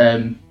 Yeah.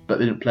 But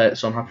they didn't play it,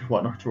 so I'm happy for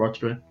White Knuckle Ride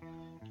to go.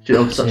 It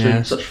was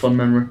such a fun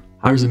memory.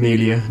 How's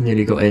Amelia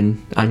nearly got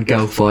in, and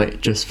Girl Fight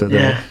just for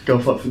the Go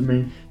fight for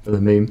me. for the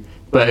meme.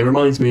 But it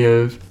reminds me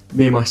of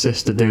me and my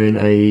sister doing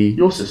a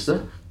Your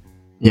sister?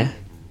 yeah.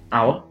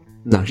 Our?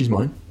 No, she's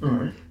mine.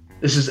 Alright.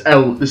 This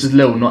is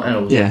Lil, not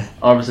L. Yeah.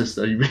 I have a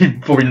sister.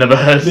 You've probably never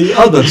heard. The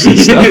other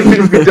sister.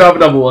 We do have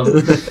another one.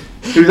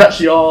 Who's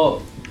actually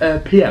our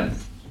PM.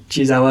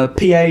 She's our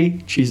PA,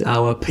 she's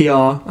our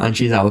PR, and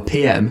she's our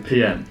PM.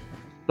 PM.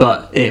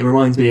 But it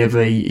reminds me of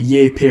a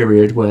year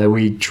period where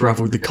we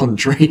travelled the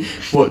country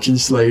watching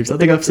Slaves. I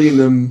think I've seen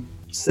them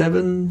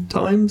 7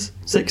 times?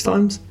 6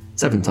 times?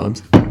 7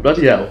 times.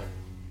 Bloody hell.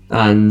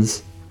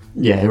 And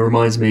yeah, it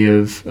reminds me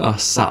of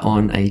us sat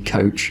on a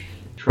coach,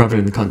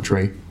 travelling the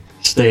country,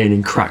 staying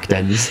in crack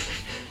dens,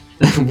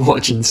 and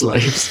watching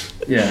Slaves.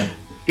 Yeah.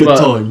 Good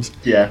times.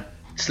 Yeah.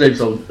 Slaves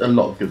hold a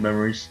lot of good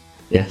memories.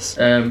 Yes.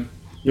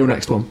 Your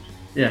next one.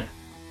 Yeah.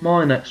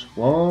 My next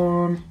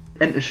one.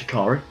 Enter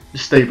Shikari.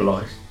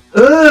 Destabilise.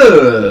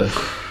 Ugh!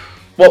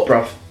 What,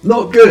 bruv?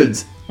 Not good.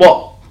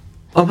 What?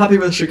 I'm happy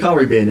with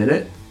Shikari being in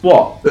it,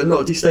 What? but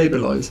not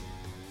Destabilise.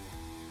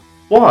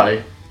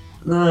 Why?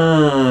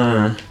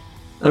 Nah.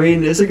 I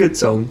mean, it's a good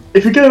song.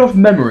 If you're going off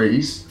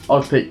memories,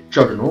 I'd pick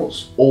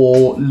Juggernauts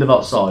or Live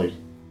Outside.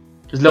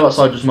 Because Live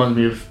Outside just reminds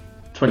me of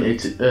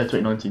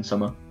 2019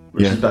 summer,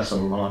 which is the best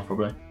summer of my life,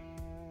 probably.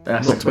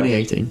 Not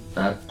 2018.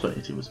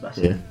 2018 was the best.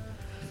 Yeah.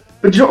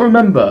 But do you not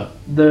remember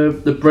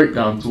the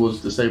breakdown towards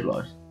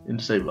Destabilise? In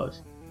Destabilise?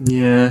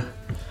 Yeah.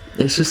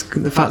 It's just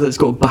the fact that it's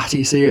got a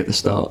Batty C at the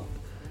start.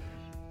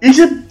 He's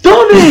a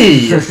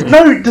Donny!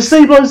 No,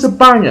 Destabilise is a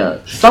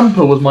banger.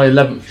 Thumper was my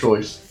 11th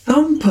choice.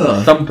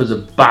 Thumper? Thumper's a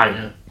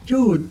banger.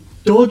 You're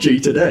dodgy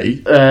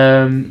today.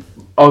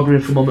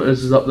 Arguing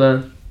Thermometers is up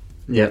there.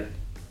 Yep.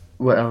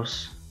 What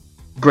else?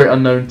 Great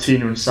Unknown,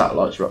 Tina and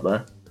Satellites are up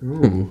there.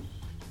 Ooh.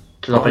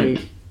 Because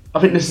I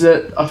think this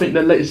is I think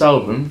their latest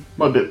album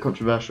might be a bit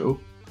controversial.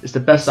 It's the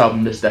best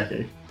album this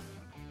decade.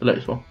 The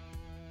latest one.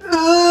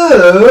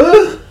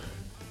 I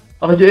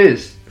think it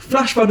is.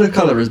 Flash Flood of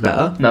Colour is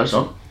better. No, it's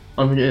not.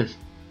 I think it is.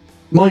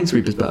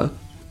 Minesweeper's better.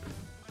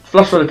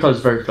 Flash Flood of Colour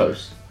is very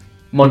close.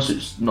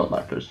 Minesweeper's not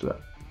that close to it.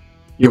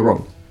 You're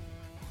wrong.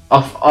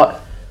 I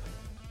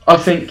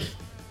think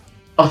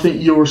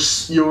you're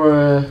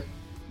an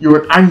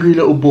angry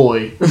little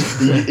boy.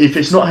 If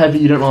it's not heavy,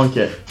 you don't like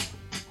it.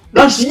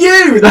 That's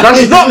you.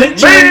 That's not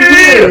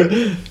literally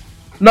me.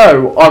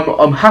 No,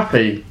 I'm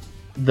happy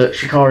that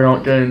Shikari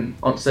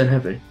aren't staying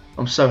heavy.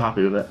 I'm so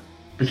happy with it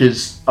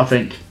because I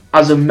think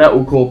as a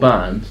metalcore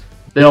band,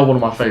 they are one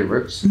of my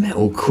favourites.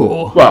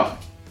 Metalcore. Well,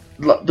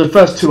 the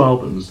first 2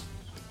 albums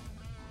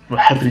were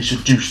heavily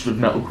seduced with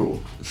metalcore.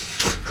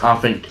 I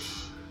think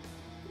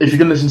if you're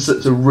gonna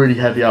listen to a really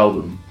heavy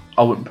album,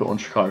 I wouldn't put on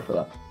Shikari for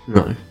that.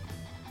 No.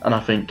 And I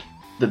think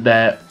that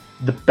they're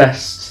the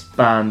best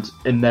band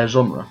in their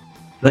genre.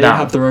 They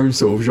have their own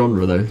sort of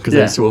genre though, because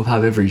they sort of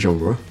have every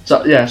genre.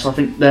 So I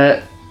think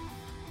they're,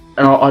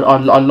 and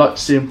I like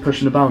to see them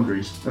pushing the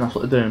boundaries, and that's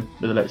what they're doing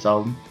with the latest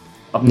album.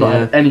 I've not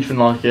had anything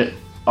like it.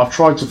 I've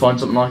tried to find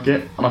something like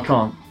it, and I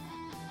can't.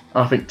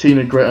 And I think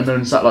Tina, Great Unknown,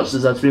 and Satellites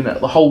deserve to be in there.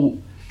 The whole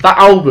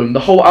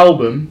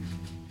album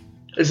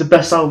is the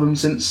best album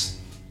since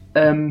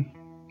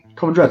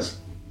Common Dreads.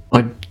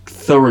 I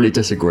thoroughly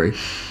disagree.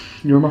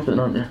 You're a Muppet,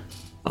 aren't you?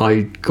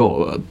 I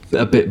got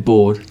a bit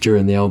bored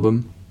during the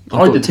album.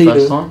 I did the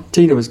first time.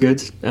 Tina was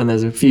good, and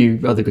there's a few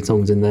other good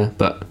songs in there,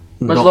 but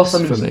When's the last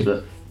time you listened to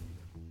it?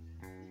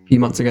 A few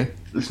months ago.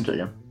 Listen to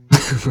it again.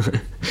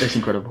 It's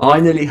incredible.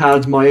 I nearly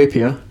had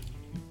myopia,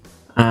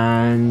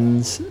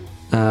 and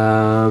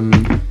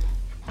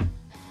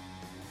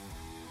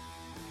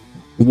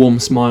warm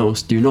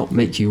smiles do not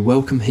make you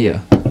welcome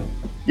here.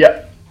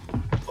 Yeah.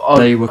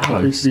 They were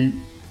close.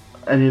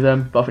 Any of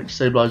them, but I think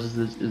Stabilizers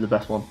is the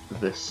best one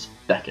of this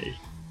decade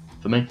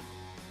for me.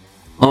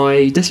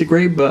 I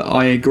disagree, but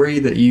I agree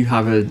that you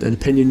have an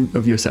opinion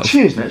of yourself.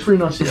 Cheers, mate. It's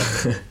really nice to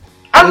hear.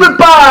 And we're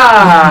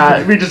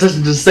back! We just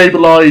listened to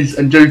Stabilise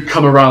and Joe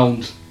Come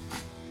Around.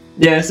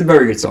 Yeah, it's a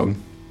very good song.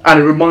 And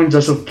it reminds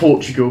us of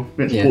Portugal.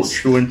 Against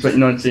Portugal in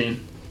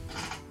 2019.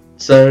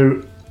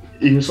 So,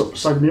 you can stop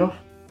slagging me off?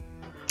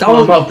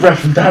 I'm out of breath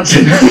from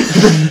dancing.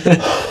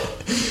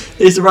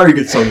 It's a very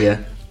good song, yeah.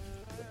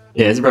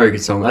 Yeah, it's a very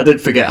good song. I did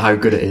forget how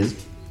good it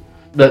is.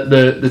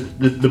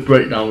 The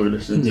breakdown we were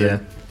listening to. Yeah.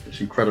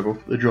 It's incredible.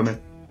 The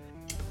drumming.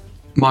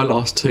 My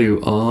last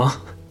two are,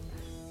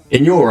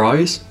 in your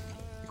eyes,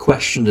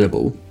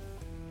 questionable.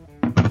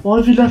 Why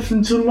have you left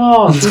them till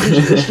last?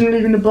 It's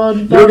leaving the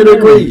body. You're gonna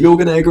agree. You're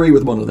gonna agree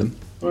with one of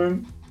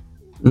them.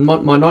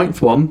 My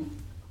ninth one,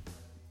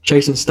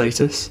 Chasing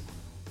Status,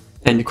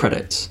 end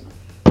credits.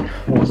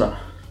 What was that?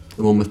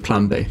 The one with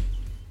Plan B.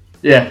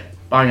 Yeah,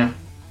 banger.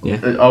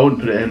 Yeah. I wouldn't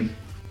put it in.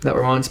 That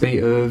reminds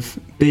me of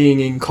being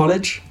in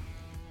college,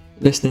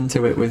 listening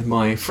to it with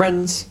my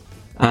friends,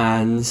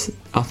 and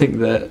I think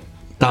that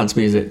dance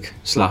music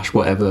 /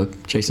 whatever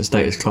Chasing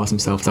Status class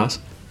himself as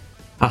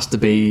has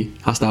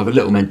to have a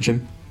little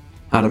mention.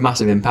 Had a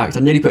massive impact. I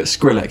nearly put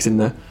Skrillex in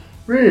there.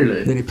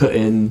 Really? Nearly put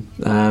in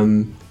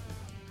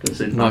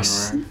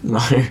nice. Right. No.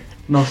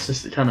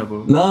 Narcissistic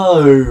Cannibal.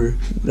 No.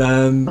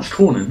 That's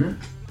corn, isn't it?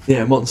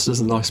 Yeah, Monsters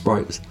and Nice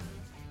Sprites.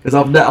 Because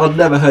I've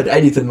never heard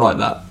anything like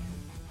that.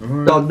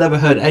 Right. I'd never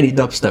heard any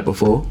dubstep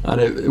before, and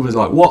it was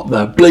like, what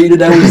the bleeding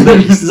hell is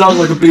this? It sounds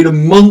like a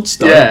bleeding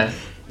monster. Yeah,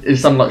 it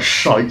sounded like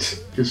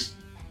shite. Just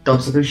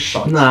dubstep is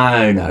shite.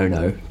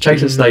 No.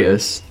 Chasing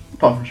Status.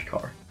 Apart from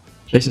Shikari.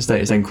 Chasing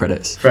Status end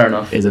credits. Fair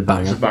enough. Is a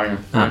banger. It's a banger.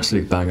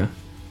 Absolute banger.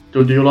 Do you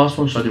want to do your last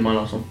one, or should I do my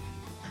last one?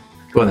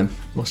 Go on then.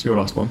 What's your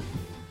last one?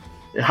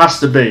 It has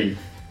to be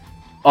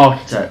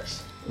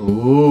Architects.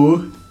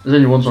 Ooh. There's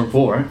only one song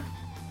for it, right?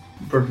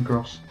 Broken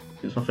Cross.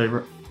 It's my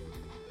favourite.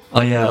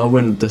 Oh yeah, I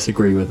wouldn't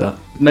disagree with that.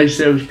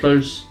 Naysayer was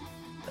close.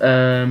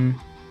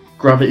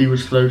 Gravity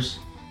was close.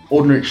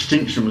 Ordinary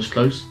Extinction was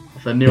close.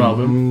 Of their new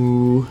album.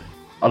 Ooh.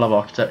 I love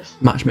Architects.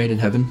 Match Made in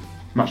Heaven.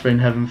 Match Made in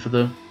Heaven for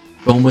the...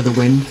 Gone with the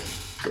Wind.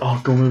 Oh,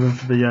 Gone with Him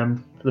for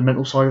the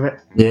mental side of it.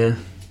 Yeah.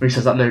 When he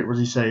says that lyric, what does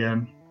he say?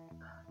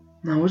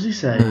 No, what does he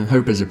say?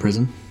 Hope is a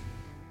prison.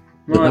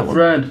 My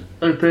friend,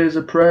 hope is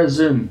a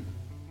prison.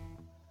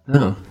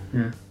 Oh.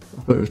 Yeah.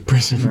 I thought it was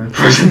prison. No,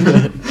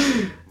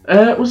 prison.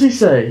 What does he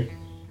say?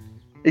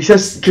 He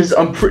says, because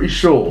I'm pretty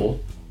sure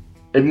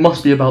it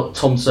must be about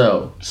Tom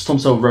Sale. Tom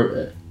Sale wrote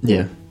it.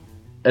 Yeah.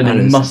 And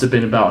it must have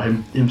been about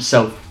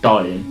himself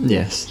dying.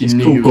 Yes. He It's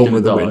knew called he was Gone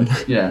with the gonna Wind.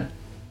 die. Yeah.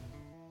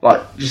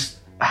 Like, just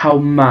how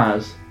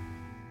mad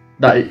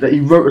that he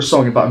wrote a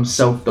song about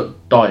himself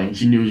dying because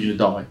he knew he was going to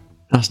die.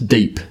 That's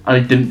deep.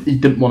 And he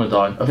didn't want to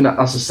die. I think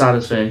that's the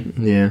saddest thing.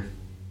 Yeah.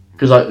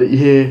 Because like you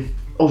hear,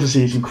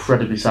 obviously he's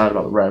incredibly sad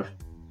about the Rev.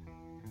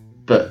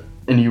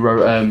 And he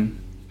wrote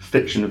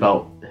fiction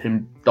about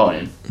him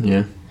dying.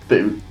 Yeah. But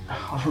It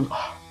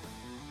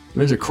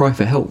was a cry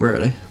for help,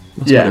 really.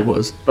 That's what it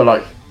was. But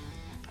like,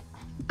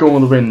 Go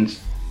on the Wind,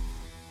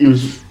 he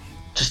was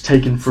just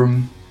taken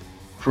from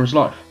his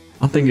life.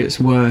 I think it's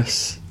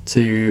worse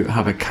to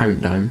have a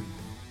countdown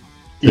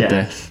to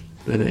death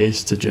than it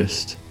is to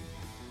just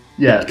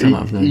come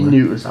out of nowhere. He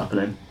knew it was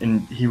happening,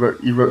 and he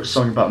wrote a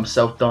song about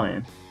himself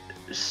dying.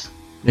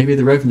 Maybe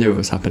the Rev knew it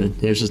was happening.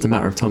 It was just a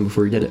matter of time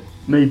before he did it.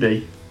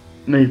 Maybe.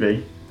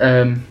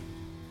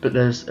 But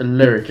there's a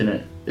lyric in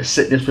it: "A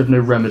sickness with no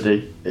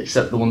remedy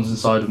except the ones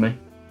inside of me.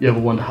 You ever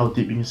wonder how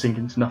deep you can sink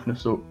into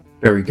nothingness?"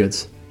 Very good.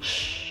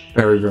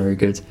 Very, very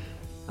good.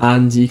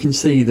 And you can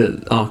see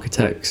that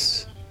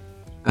Architects'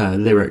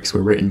 lyrics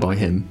were written by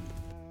him,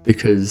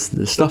 because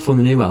the stuff on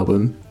the new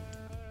album,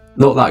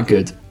 not that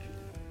good.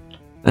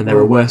 And they're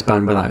a worse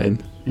band without him.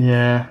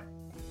 Yeah.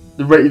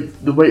 The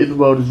weight of the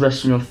world is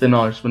resting on thin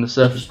ice. When the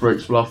surface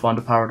breaks, will I find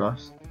a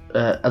paradise?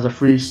 As I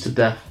freeze to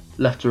death,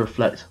 left to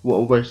reflect, what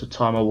a waste of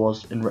time I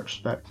was in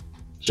retrospect.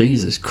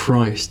 Jesus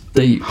Christ,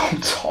 deep. Oh,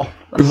 Tom.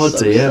 That's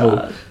Bloody hell.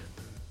 sad.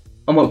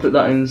 I might put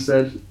that in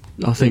instead.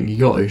 I think you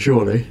got it,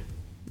 surely.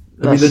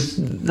 I mean,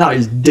 that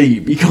is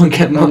deep. You can't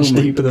get much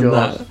deeper than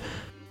that.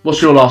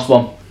 What's your last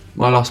one?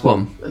 My last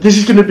one. This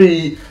is going to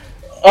be...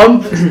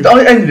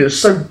 I ended it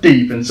so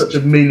deep and such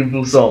a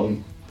meaningful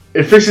song.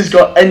 If this has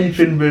got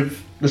anything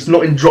that's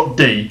not in drop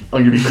D,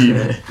 I'm going to be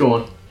fuming. Go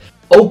on.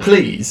 Oh,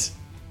 please.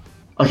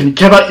 I can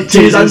care about your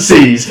T's and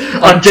C's.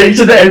 I'm J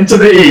to the M to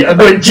the E. I'm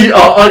going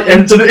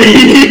G-R-I-M to the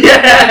E.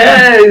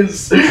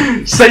 Yes!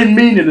 Same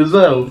meaning as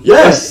well.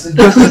 Yes!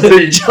 Just as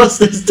deep.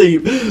 Just as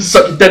deep.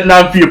 Suck your dead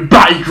nan for your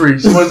batty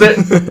cruise. What was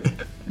it?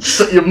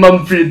 Suck your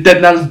mum for your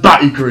dead nan's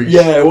batty cruise.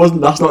 Yeah, it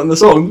wasn't. That's not in the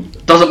song.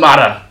 Doesn't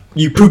matter.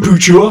 You poo-poo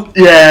chewer.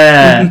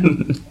 Yeah.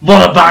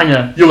 What a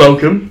banger. You're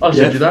welcome. I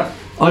showed you that.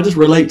 I just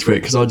relate to it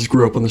because I just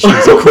grew up on the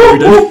streets of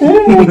Croydon.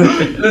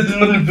 Lived in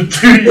London for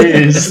 2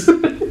 years.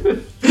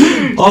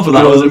 Half of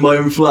that was in my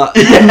own flat.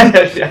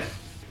 Yeah.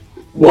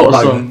 What a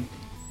banger. song.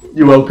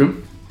 You're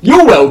welcome.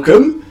 You're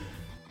welcome.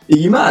 Are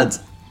you mad?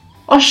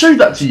 I showed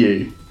that to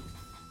you.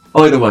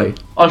 Either way,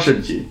 I showed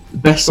it to you.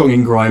 best song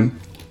in grime.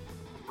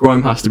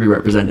 Grime has to be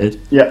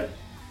represented. Yeah.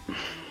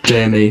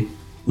 JME,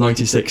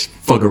 96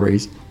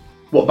 Fuggeries.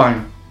 What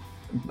banger?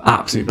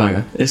 Absolute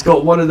banger. It's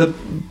got one of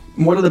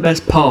the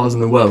best pars in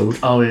the world.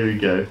 Oh, here we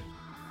go.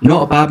 You're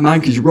not a bad man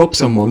because you rob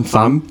someone,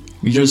 fam.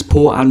 You're just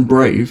poor and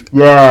brave.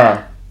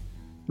 Yeah.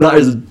 That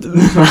is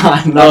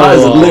that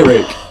is a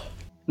lyric.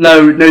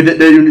 No,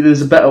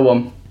 there's a better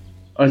one.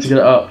 I need to get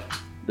it up.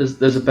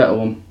 There's a better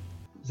one.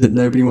 That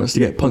nobody wants to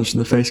get punched in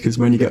the face because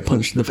when you get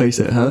punched in the face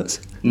it hurts.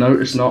 No,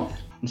 it's not.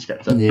 I'm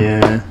skeptic.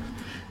 Yeah.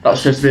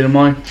 That's supposed to be in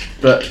mine,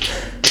 but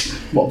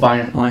what a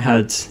banger. I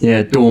had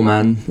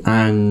Doorman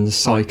and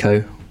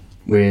Psycho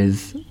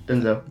with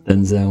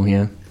Denzel.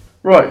 yeah.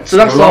 Right, so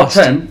that's our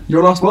 10.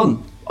 Your last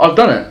one. I've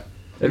done it.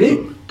 Have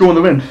you? Go on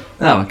the wind.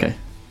 Oh, okay.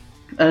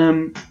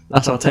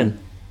 That's our 10.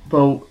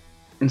 Well,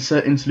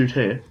 insert interlude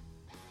here,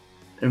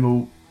 and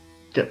we'll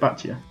get back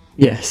to you.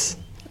 Yes.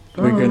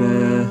 We're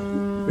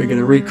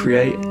gonna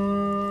recreate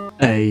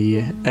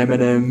a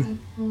Eminem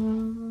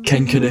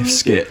Ken Kniff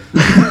skit.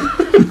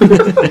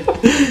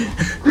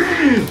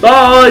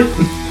 Bye!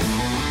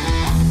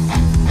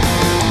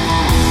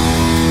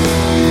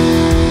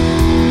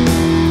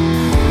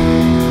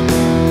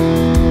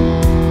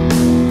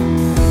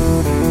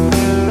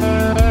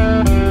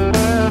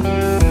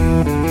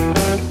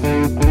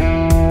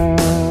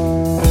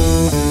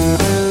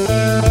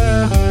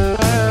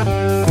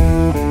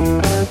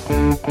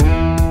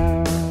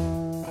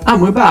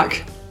 And we're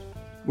back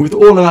with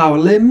all of our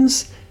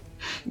limbs,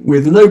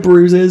 with no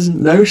bruises,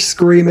 no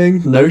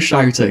screaming, no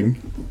shouting.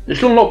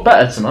 It's gone a lot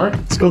better tonight.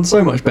 It's gone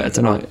so much better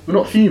tonight. We're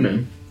not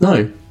fuming.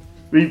 No.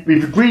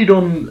 We've agreed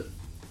on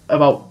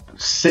about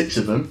 6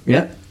 of them.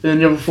 Yeah. And then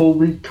the other 4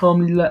 we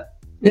calmly let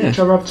each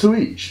other have 2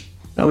 each.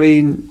 I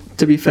mean,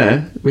 to be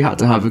fair, we had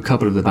to have a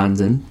couple of the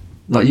bands in.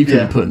 Like, you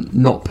couldn't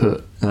not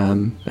put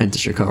Enter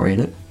Shikari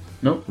in it.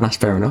 No. And that's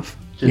fair enough.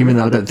 Even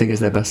though I don't think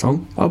it's their best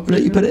song, I'll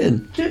let you put it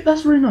in. Yeah,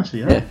 that's really nice of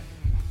you. Yeah.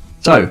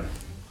 So,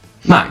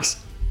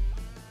 Max,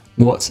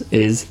 what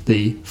is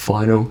the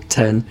final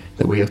 10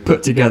 that we have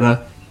put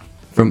together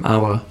from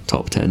our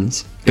top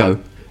 10s? Go.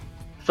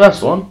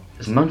 First one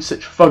is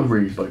 96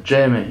 Fuggeries by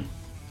JME.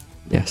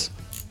 Yes.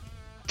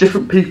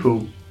 Different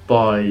People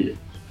by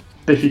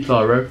Biffy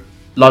Clyro,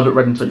 live at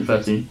Reading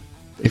 2013.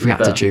 If we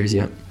had to choose,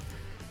 yeah.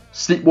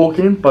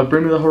 Sleepwalking by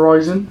Bring Me the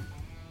Horizon.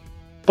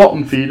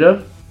 Bottom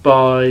Feeder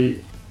by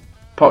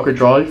Parkway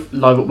Drive,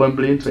 live at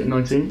Wembley in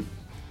 2019.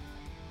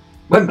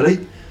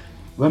 Wembley?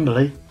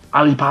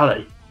 Ali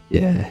Pali.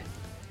 Yeah.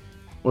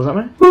 What does that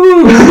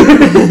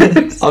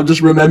mean? I'm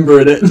just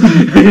remembering it.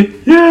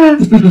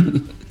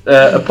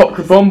 Yeah.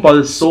 Apocryphon by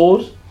The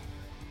Sword.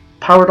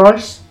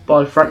 Paradise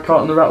by Frank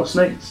Carter and the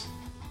Rattlesnakes.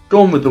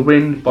 Gone with the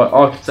Wind by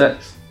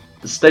Architects.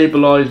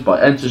 Destabilised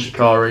by Enter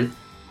Shikari.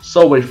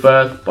 Solway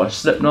Firth by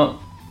Slipknot.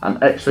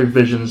 And X-Ray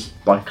Visions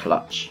by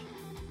Clutch.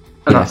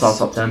 And that's our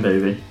top 10,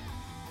 baby.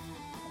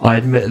 I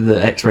admit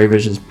that X-Ray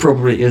Visions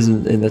probably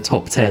isn't in the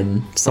top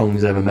 10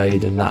 songs ever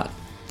made in that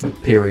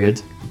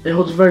period. It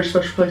holds a very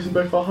special place in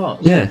both our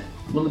hearts. Yeah.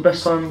 One of the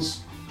best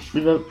times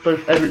we've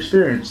both ever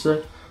experienced.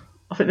 So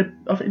I think it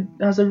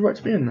has every right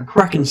to be in there.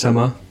 Cracking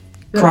summer.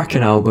 Yeah.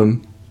 Cracking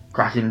album.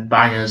 Cracking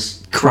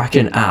bangers.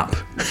 Cracking app.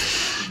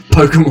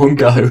 Pokemon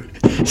Go.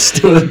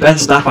 Still the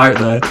best app out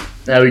there.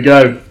 There we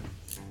go.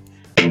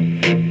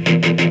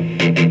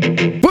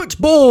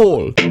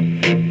 Football!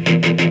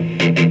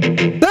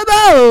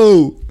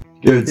 Hello!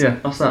 Good. Yeah,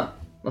 that's that.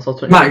 That's our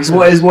 20. Max,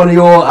 what is one of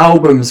your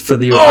albums for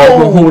the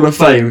Album Hall of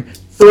Fame?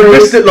 3, we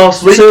missed it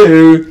last week.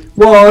 2,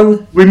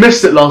 1. We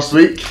missed it last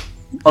week.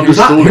 Who's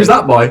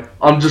that by?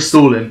 I'm just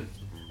stalling.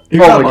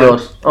 Who's oh my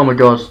god. Oh my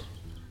god.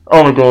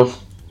 Oh my god.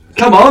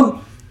 Come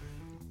on!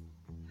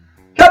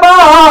 Come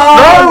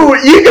on! No!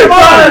 You go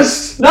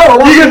first! No, I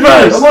want you go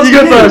first! You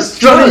go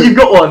first! Johnny, you've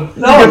got one.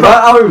 No,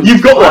 I haven't.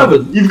 You've got one. I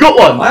haven't. You've got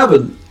one. I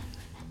haven't.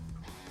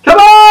 Come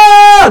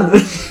on!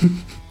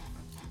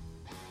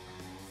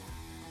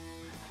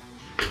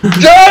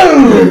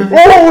 Joe!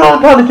 Oh,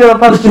 I'm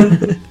panicking.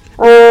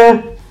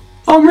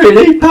 I'm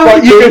really panicking.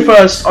 Right, you go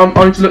first. I'm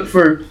going to look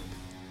through.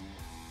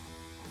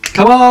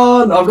 Come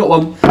on! I've got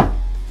one.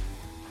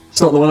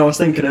 It's not the one I was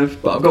thinking of,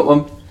 but I've got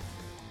one.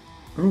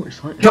 Oh,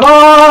 exciting. Come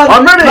on!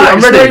 I'm ready!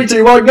 Max, I'm ready! 3,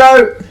 2, 1,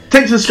 go!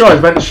 Take to the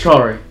Skies, Ben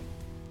Shikari.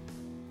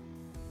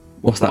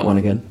 What's that one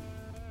again?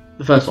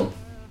 The first one.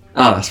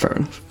 Ah, that's fair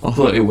enough. I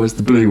thought it was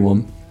the blue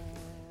one.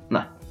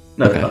 No,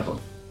 Okay. The first one.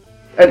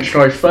 Ben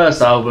Shikari's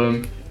first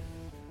album.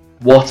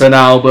 What an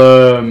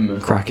album!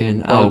 Cracking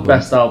One album. of the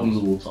best albums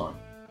of all time.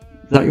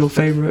 Is that your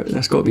favourite?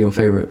 That's got to be your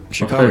favourite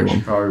Shikari one.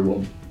 Shikari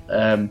one.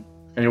 And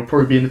it'll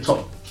probably be in the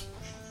top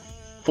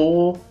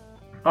 4,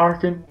 I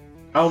reckon,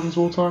 albums of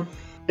all time.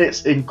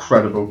 It's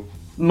incredible.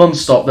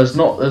 Non-stop. There's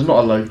not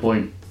a low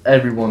point.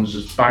 Everyone's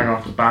just banger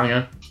after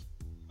banger.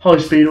 High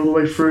speed all the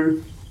way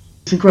through.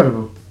 It's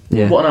incredible.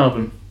 Yeah. What an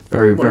album.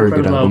 Very, What an very good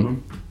incredible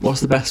album.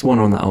 What's the best one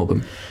on that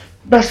album?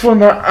 Best one on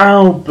that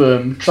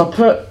album. Because I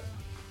put...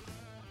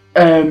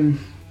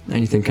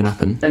 Anything Can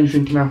Happen.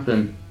 Anything Can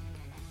Happen.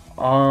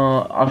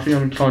 I think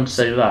I'm inclined to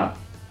say that.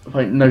 I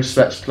think No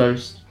Sweat's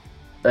close.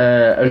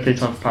 OK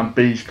Time for Plan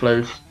B's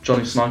close.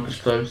 Johnny Sniper's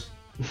close.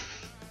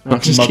 I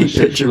just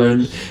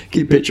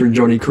keep picturing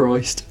Johnny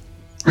Christ.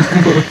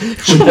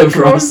 Johnny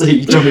Whenever I Christ.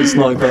 see Johnny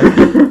Sniper.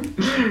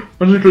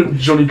 I'm just going to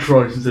Johnny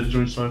Christ instead of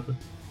Johnny Sniper.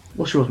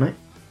 What's yours, mate?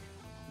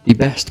 The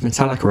best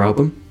Metallica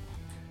album.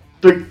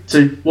 3,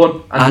 2,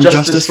 1. And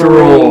Justice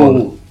for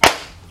All.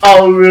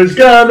 I was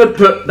gonna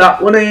put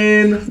that one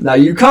in. Now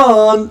you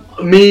can't.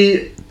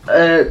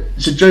 So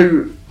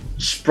Joe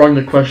sprung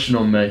the question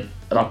on me,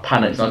 and I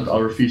panicked. And I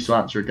refused to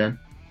answer again.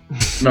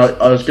 No,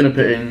 I was gonna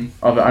put in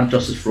either And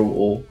Justice for All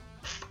or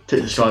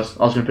Take the Skies.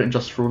 I was gonna put in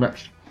Justice for All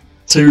next.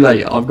 Too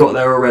late. I've got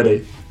there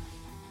already.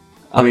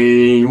 I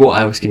mean,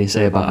 what else can you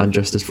say about And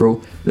Justice for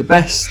All? The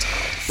best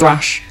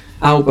thrash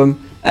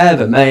album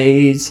ever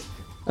made.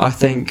 I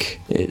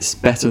think it's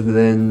better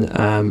than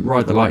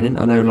Ride the Lightning.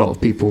 I know a lot of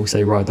people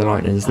say Ride the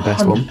Lightning is the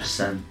best 100%.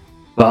 one.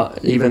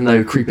 But even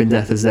though Creeping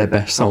Death is their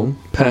best song,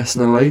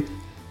 personally,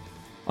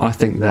 I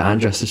think that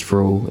And Justice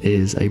for All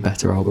is a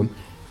better album.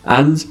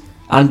 And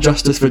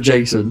Justice for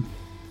Jason.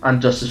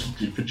 And Justice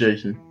for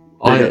Jason.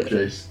 Big up,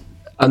 Jace.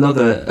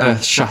 Another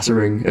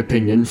earth-shattering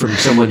opinion from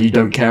someone you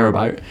don't care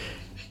about.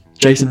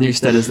 Jason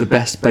Newsted is the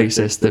best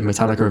bassist that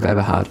Metallica have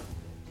ever had.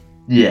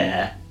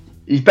 Yeah.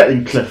 He's better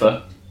than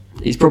Clifford.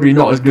 He's probably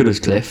not as good as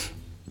Cliff,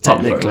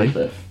 technically.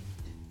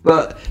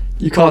 But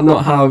you can't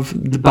not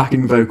have the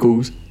backing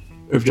vocals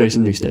of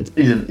Jason Newsted.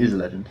 He's a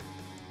legend.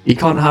 You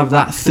can't have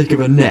that thick of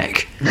a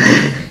neck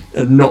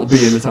and not be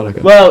in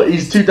Metallica. Well,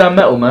 he's too damn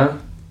metal,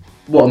 man.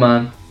 What a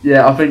man.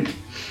 Yeah, I think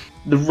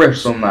the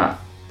riffs on that.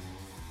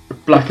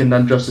 Blackened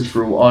and Justice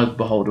for All, Eye of the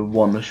Beholder,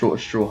 One, The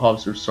Shortest Straw,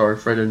 Harvest of Sorrow,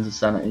 Fredden's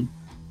Insanity,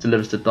 To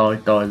Live Is To Die,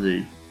 Dies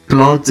Eve.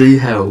 Bloody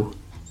hell.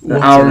 An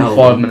hour and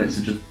 5 minutes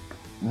of just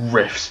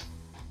riffs.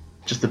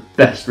 Just the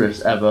best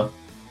riffs ever.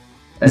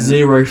 And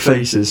Zero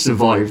Faces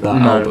survived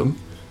that album.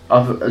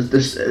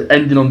 This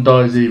ending on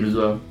Dies Eve as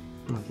well.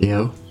 Bloody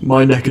hell.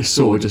 My neck is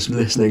sore just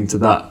listening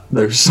to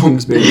those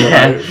songs being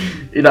Yeah,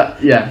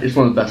 it's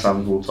one of the best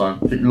albums of all time.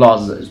 I think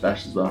Lars is at his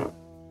best as well.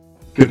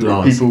 Good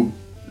Lars. People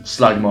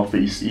slag him off,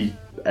 but he's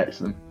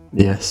excellent.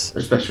 Yes.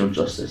 Especially on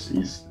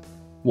Justice.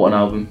 What an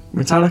album.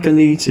 Metallica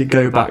need to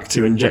go back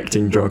to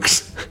injecting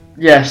drugs.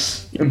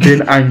 Yes, and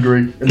being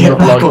angry and Get not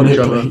back on liking each it,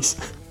 other. please.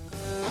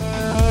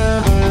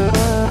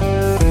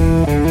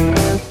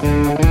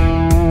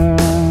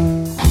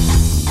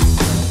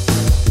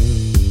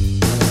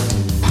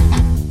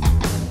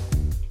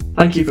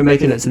 Thank you for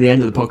making it to the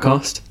end of the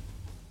podcast.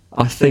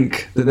 I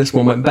think that this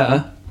one went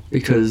better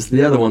because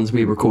the other ones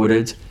we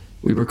recorded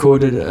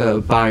at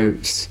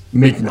about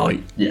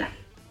midnight. Yeah.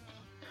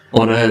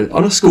 On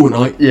a school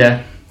night.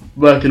 Yeah.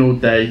 Working all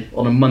day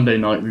on a Monday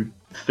night. We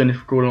finished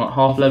recording at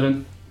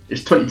 11:30.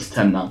 It's 20 to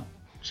 10 now.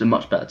 It's a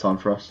much better time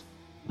for us.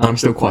 I'm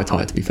still quite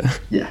tired, to be fair.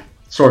 Yeah.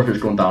 Sorry if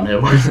it's gone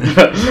downhill.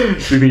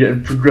 We've been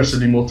getting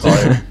progressively more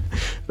tired.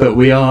 But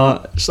we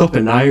are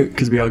stopping now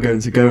because we are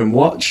going to go and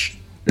watch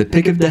The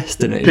Pick of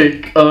Destiny.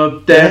 Pick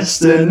of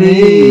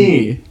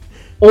Destiny.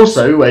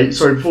 Also, wait,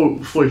 sorry,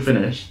 before we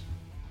finish,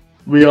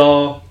 we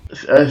are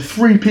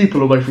 3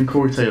 people away from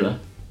Corey Taylor.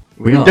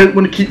 We don't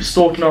want to keep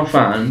stalking our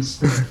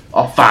fans.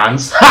 Our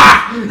fans.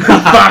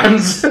 Ha!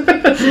 Fans!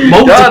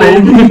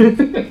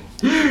 Multiple.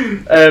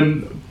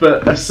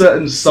 But a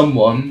certain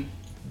someone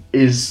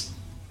is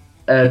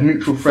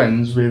mutual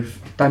friends with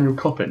Daniel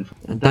Coppin.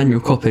 And Daniel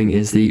Copping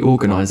is the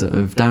organiser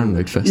of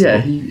Download Festival.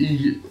 Yeah,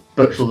 he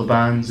books all the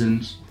bands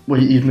and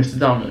he's Mr.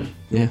 Download.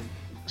 Yeah.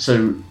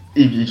 So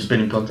he's just been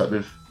in contact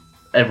with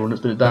everyone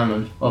that's been at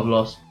Download over the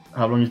last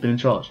how long he's been in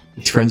charge.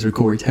 He's friends with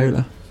Corey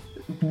Taylor.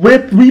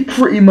 We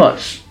pretty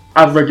much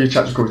have regular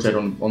chats with Corey Taylor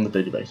on the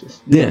daily basis.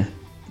 Yeah.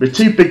 We're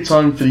too big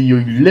time for you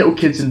little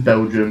kids in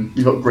Belgium.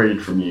 We got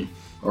graded from you,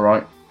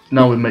 alright?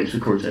 Now we're mates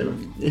with Corey Taylor.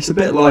 It's a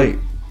bit like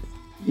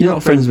you're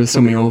not friends with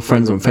some of your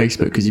friends on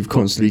Facebook because you've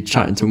constantly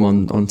chatting to them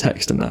on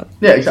text and that.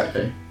 Yeah,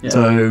 exactly. Yeah.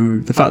 So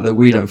the fact that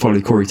we don't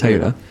follow Corey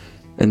Taylor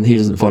and he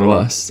doesn't follow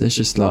us, it's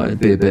just like it'd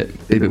be a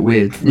bit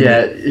weird.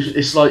 Yeah,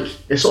 it's sort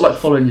of like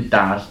following your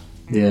dad.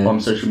 Yeah. On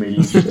social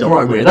media.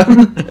 Right, weird.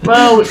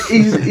 Well,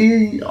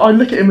 I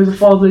look at him as a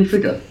fatherly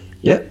figure.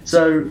 Yep.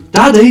 So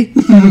Daddy.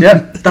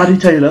 Yep, Daddy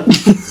Taylor. End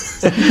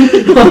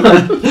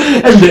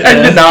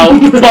it now.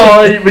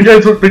 Bye. We're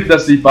going to Big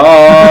Dusty.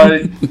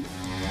 Bye.